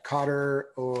Trad Cotter,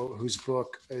 whose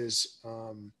book is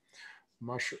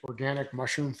Organic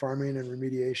Mushroom Farming and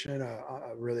Remediation,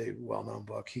 a really well-known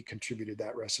book. He contributed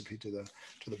that recipe to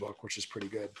the book, which is pretty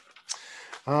good.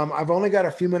 I've only got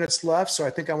a few minutes left, so I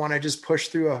think I want to just push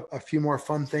through a few more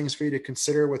fun things for you to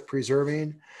consider with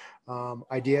preserving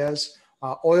ideas.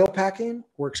 Oil packing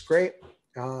works great.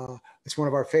 It's one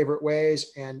of our favorite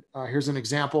ways. And here's an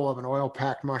example of an oil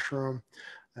packed mushroom.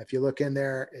 If you look in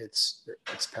there, it's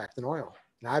packed in oil.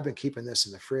 Now I've been keeping this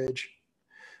in the fridge.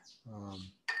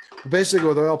 Basically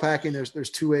with oil packing,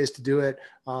 there's two ways to do it.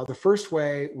 The first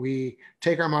way, we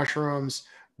take our mushrooms,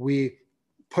 we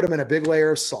put them in a big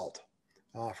layer of salt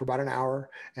for about an hour,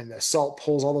 and the salt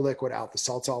pulls all the liquid out. The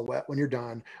salt's all wet when you're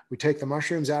done. We take the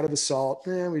mushrooms out of the salt,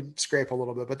 and we scrape a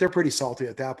little bit, but they're pretty salty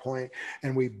at that point,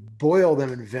 and we boil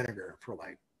them in vinegar for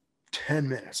like 10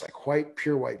 minutes, like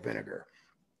pure white vinegar.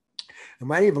 I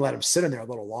might even let them sit in there a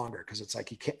little longer because it's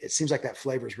like it seems like that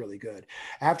flavor is really good.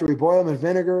 After we boil them in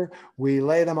vinegar, we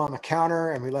lay them on the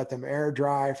counter and we let them air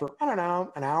dry for, I don't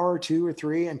know, an hour or 2 or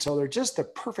 3 until they're just the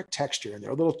perfect texture and they're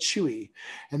a little chewy.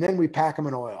 And then we pack them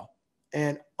in oil.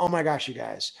 And oh my gosh, you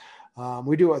guys,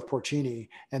 we do it with porcini,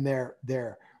 and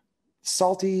they're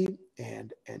salty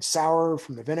and sour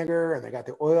from the vinegar, and they got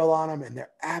the oil on them, and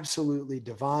they're absolutely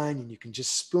divine. And you can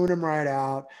just spoon them right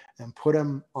out and put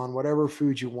them on whatever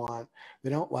food you want. They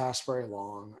don't last very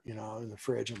long, in the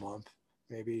fridge, a month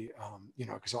maybe,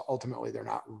 because ultimately they're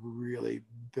not really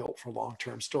built for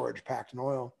long-term storage, packed in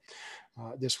oil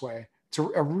this way. It's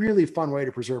a really fun way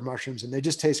to preserve mushrooms, and they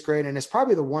just taste great. And it's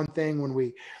probably the one thing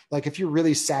when if you're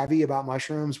really savvy about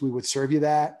mushrooms, we would serve you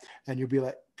that, and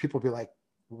people would be like,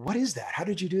 what is that? How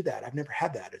did you do that? I've never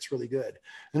had that. It's really good.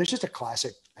 And it's just a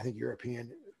classic, I think,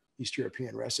 East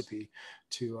European recipe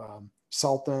to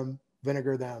salt them,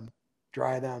 vinegar them,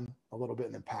 dry them a little bit,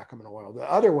 and then pack them in oil. The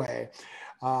other way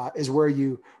is where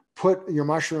you put your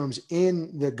mushrooms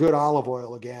in the good olive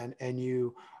oil again,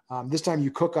 and this time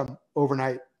you cook them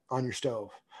overnight on your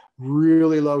stove,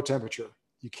 really low temperature.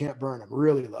 You can't burn them,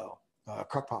 really low.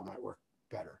 Crock pot might work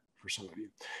better for some of you.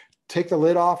 Take the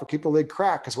lid off or keep the lid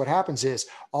cracked, because what happens is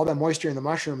all that moisture in the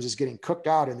mushrooms is getting cooked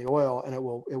out in the oil, and it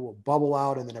will bubble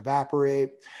out and then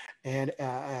evaporate. And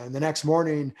the next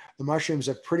morning, the mushrooms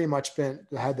have pretty much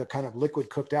had the kind of liquid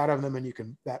cooked out of them, and you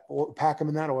can pack them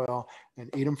in that oil and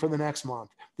eat them for the next month.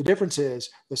 The difference is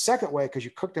the second way, because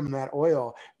you cooked them in that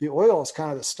oil, the oil is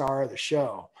kind of the star of the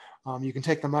show. You can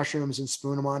take the mushrooms and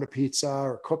spoon them onto pizza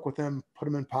or cook with them, put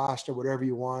them in pasta, whatever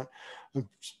you want, and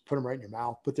put them right in your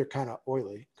mouth. But they're kind of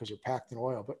oily because they're packed in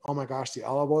oil. But oh my gosh, the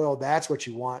olive oil, that's what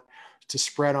you want to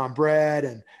spread on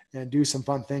bread and do some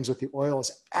fun things with. The oil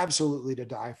is absolutely to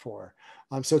die for.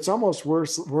 So it's almost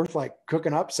worth like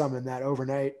cooking up some in that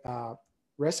overnight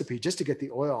recipe just to get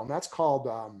the oil. And that's called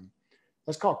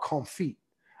confit,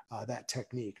 that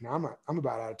technique. Now I'm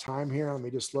about out of time here. Let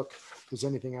me just look if there's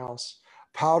anything else.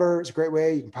 Powder is a great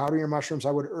way. You can powder your mushrooms.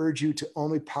 I would urge you to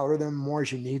only powder them more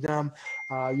as you need them.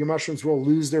 Your mushrooms will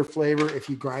lose their flavor if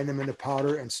you grind them into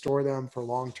powder and store them for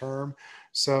long term.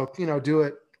 So, do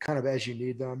it kind of as you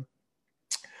need them.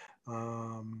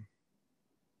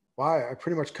 I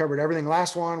pretty much covered everything.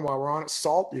 Last one, while we're on it,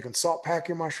 salt. You can salt pack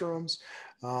your mushrooms.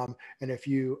 And if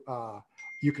you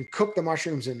can cook the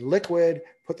mushrooms in liquid,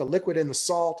 put the liquid in the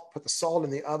salt, put the salt in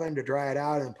the oven to dry it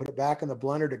out, and put it back in the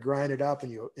blender to grind it up,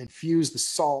 and you infuse the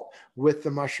salt with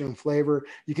the mushroom flavor.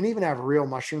 You can even have real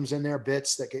mushrooms in there,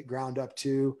 bits that get ground up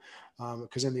too,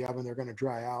 because in the oven they're going to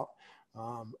dry out.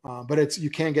 But you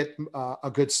can get a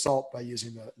good salt by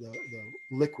using the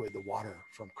liquid, the water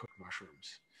from cooked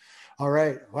mushrooms. All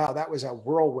right. Wow, that was a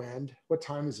whirlwind. What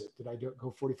time is it? Did I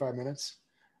go 45 minutes?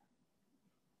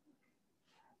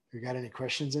 You got any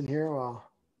questions in here? Well,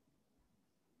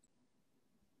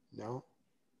 no.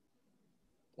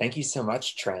 Thank you so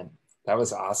much, Trent. That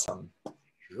was awesome.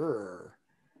 Sure.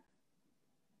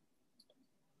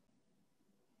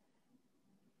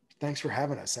 Thanks for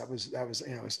having us. That was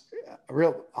it was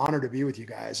real honor to be with you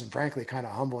guys, and frankly, kind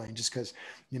of humbling, just because,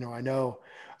 I know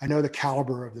the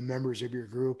caliber of the members of your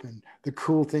group and the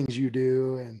cool things you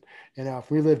do. And,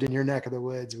 if we lived in your neck of the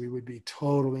woods, we would be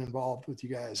totally involved with you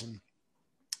guys and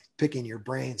picking your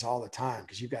brains all the time,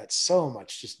 because you've got so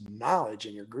much just knowledge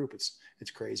in your group. It's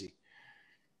crazy.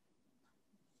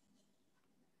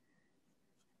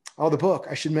 Oh, the book,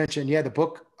 I should mention. Yeah, the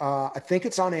book, I think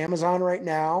it's on Amazon right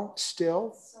now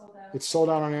still. It's sold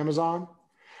out on Amazon.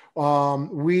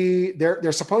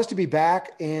 They're supposed to be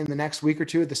back in the next week or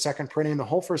two at the second printing. The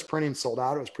whole first printing sold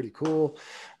out. It was pretty cool.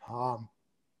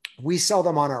 We sell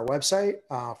them on our website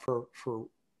for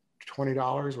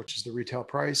 $20, which is the retail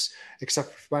price.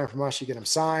 Except for buying from us, you get them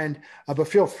signed. But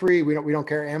feel free. We don't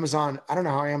care. Amazon, I don't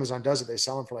know how Amazon does it. They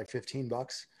sell them for like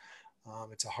 $15.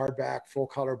 It's a hardback, full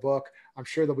color book. I'm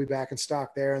sure they'll be back in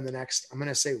stock there in the next, I'm going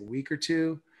to say, week or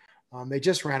two. They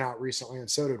just ran out recently, and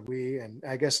so did we. And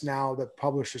I guess now the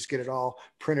publishers get it all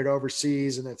printed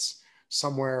overseas, and it's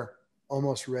somewhere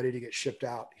almost ready to get shipped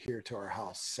out here to our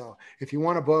house. So if you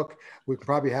want a book, we can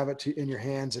probably have it in your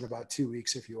hands in about 2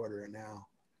 weeks if you order it now.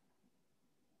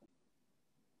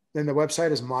 Then the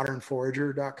website is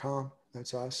modernforager.com.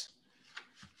 That's us.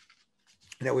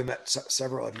 I know we met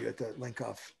several of you at the Link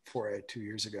Off Foray 2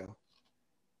 years ago.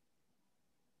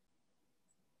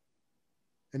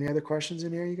 Any other questions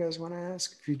in here you guys want to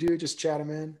ask? If you do, just chat them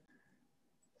in.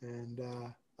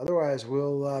 And otherwise,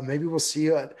 maybe we'll see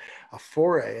you at a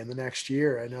Foray in the next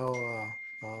year. I know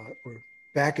we're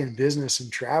back in business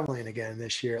and traveling again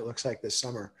this year. It looks like this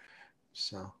summer.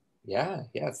 So yeah,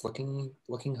 it's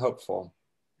looking hopeful.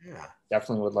 Yeah,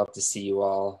 definitely would love to see you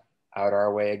all out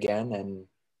our way again. And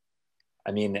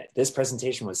I mean, this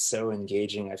presentation was so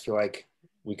engaging. I feel like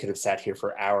we could have sat here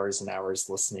for hours and hours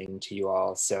listening to you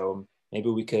all. So maybe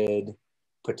we could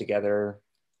put together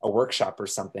a workshop or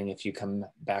something if you come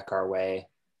back our way.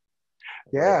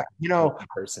 Yeah, in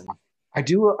person. I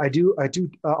do.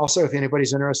 Also, if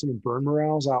anybody's interested in burn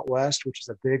morels out west, which is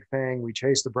a big thing, we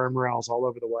chase the burn morels all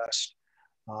over the west.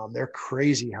 They're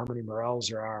crazy how many morels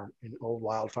there are in old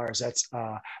wildfires.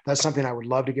 That's something I would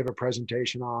love to give a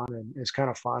presentation on, and it's kind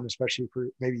of fun, especially for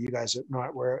maybe you guys that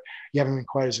not where you haven't been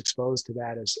quite as exposed to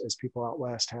that as people out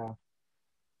west have.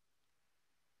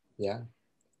 Yeah,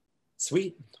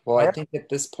 sweet. Well, I think at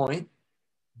this point,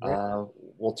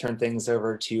 we'll turn things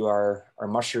over to our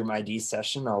mushroom ID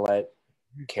session. I'll let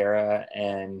Kara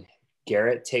and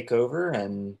Garrett take over,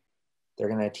 and they're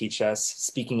going to teach us,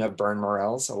 speaking of burn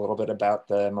morels, a little bit about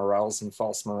the morels and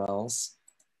false morels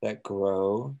that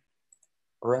grow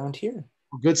around here.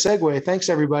 Good segue. Thanks,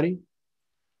 everybody.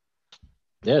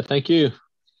 Yeah, thank you.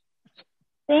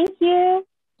 Thank you.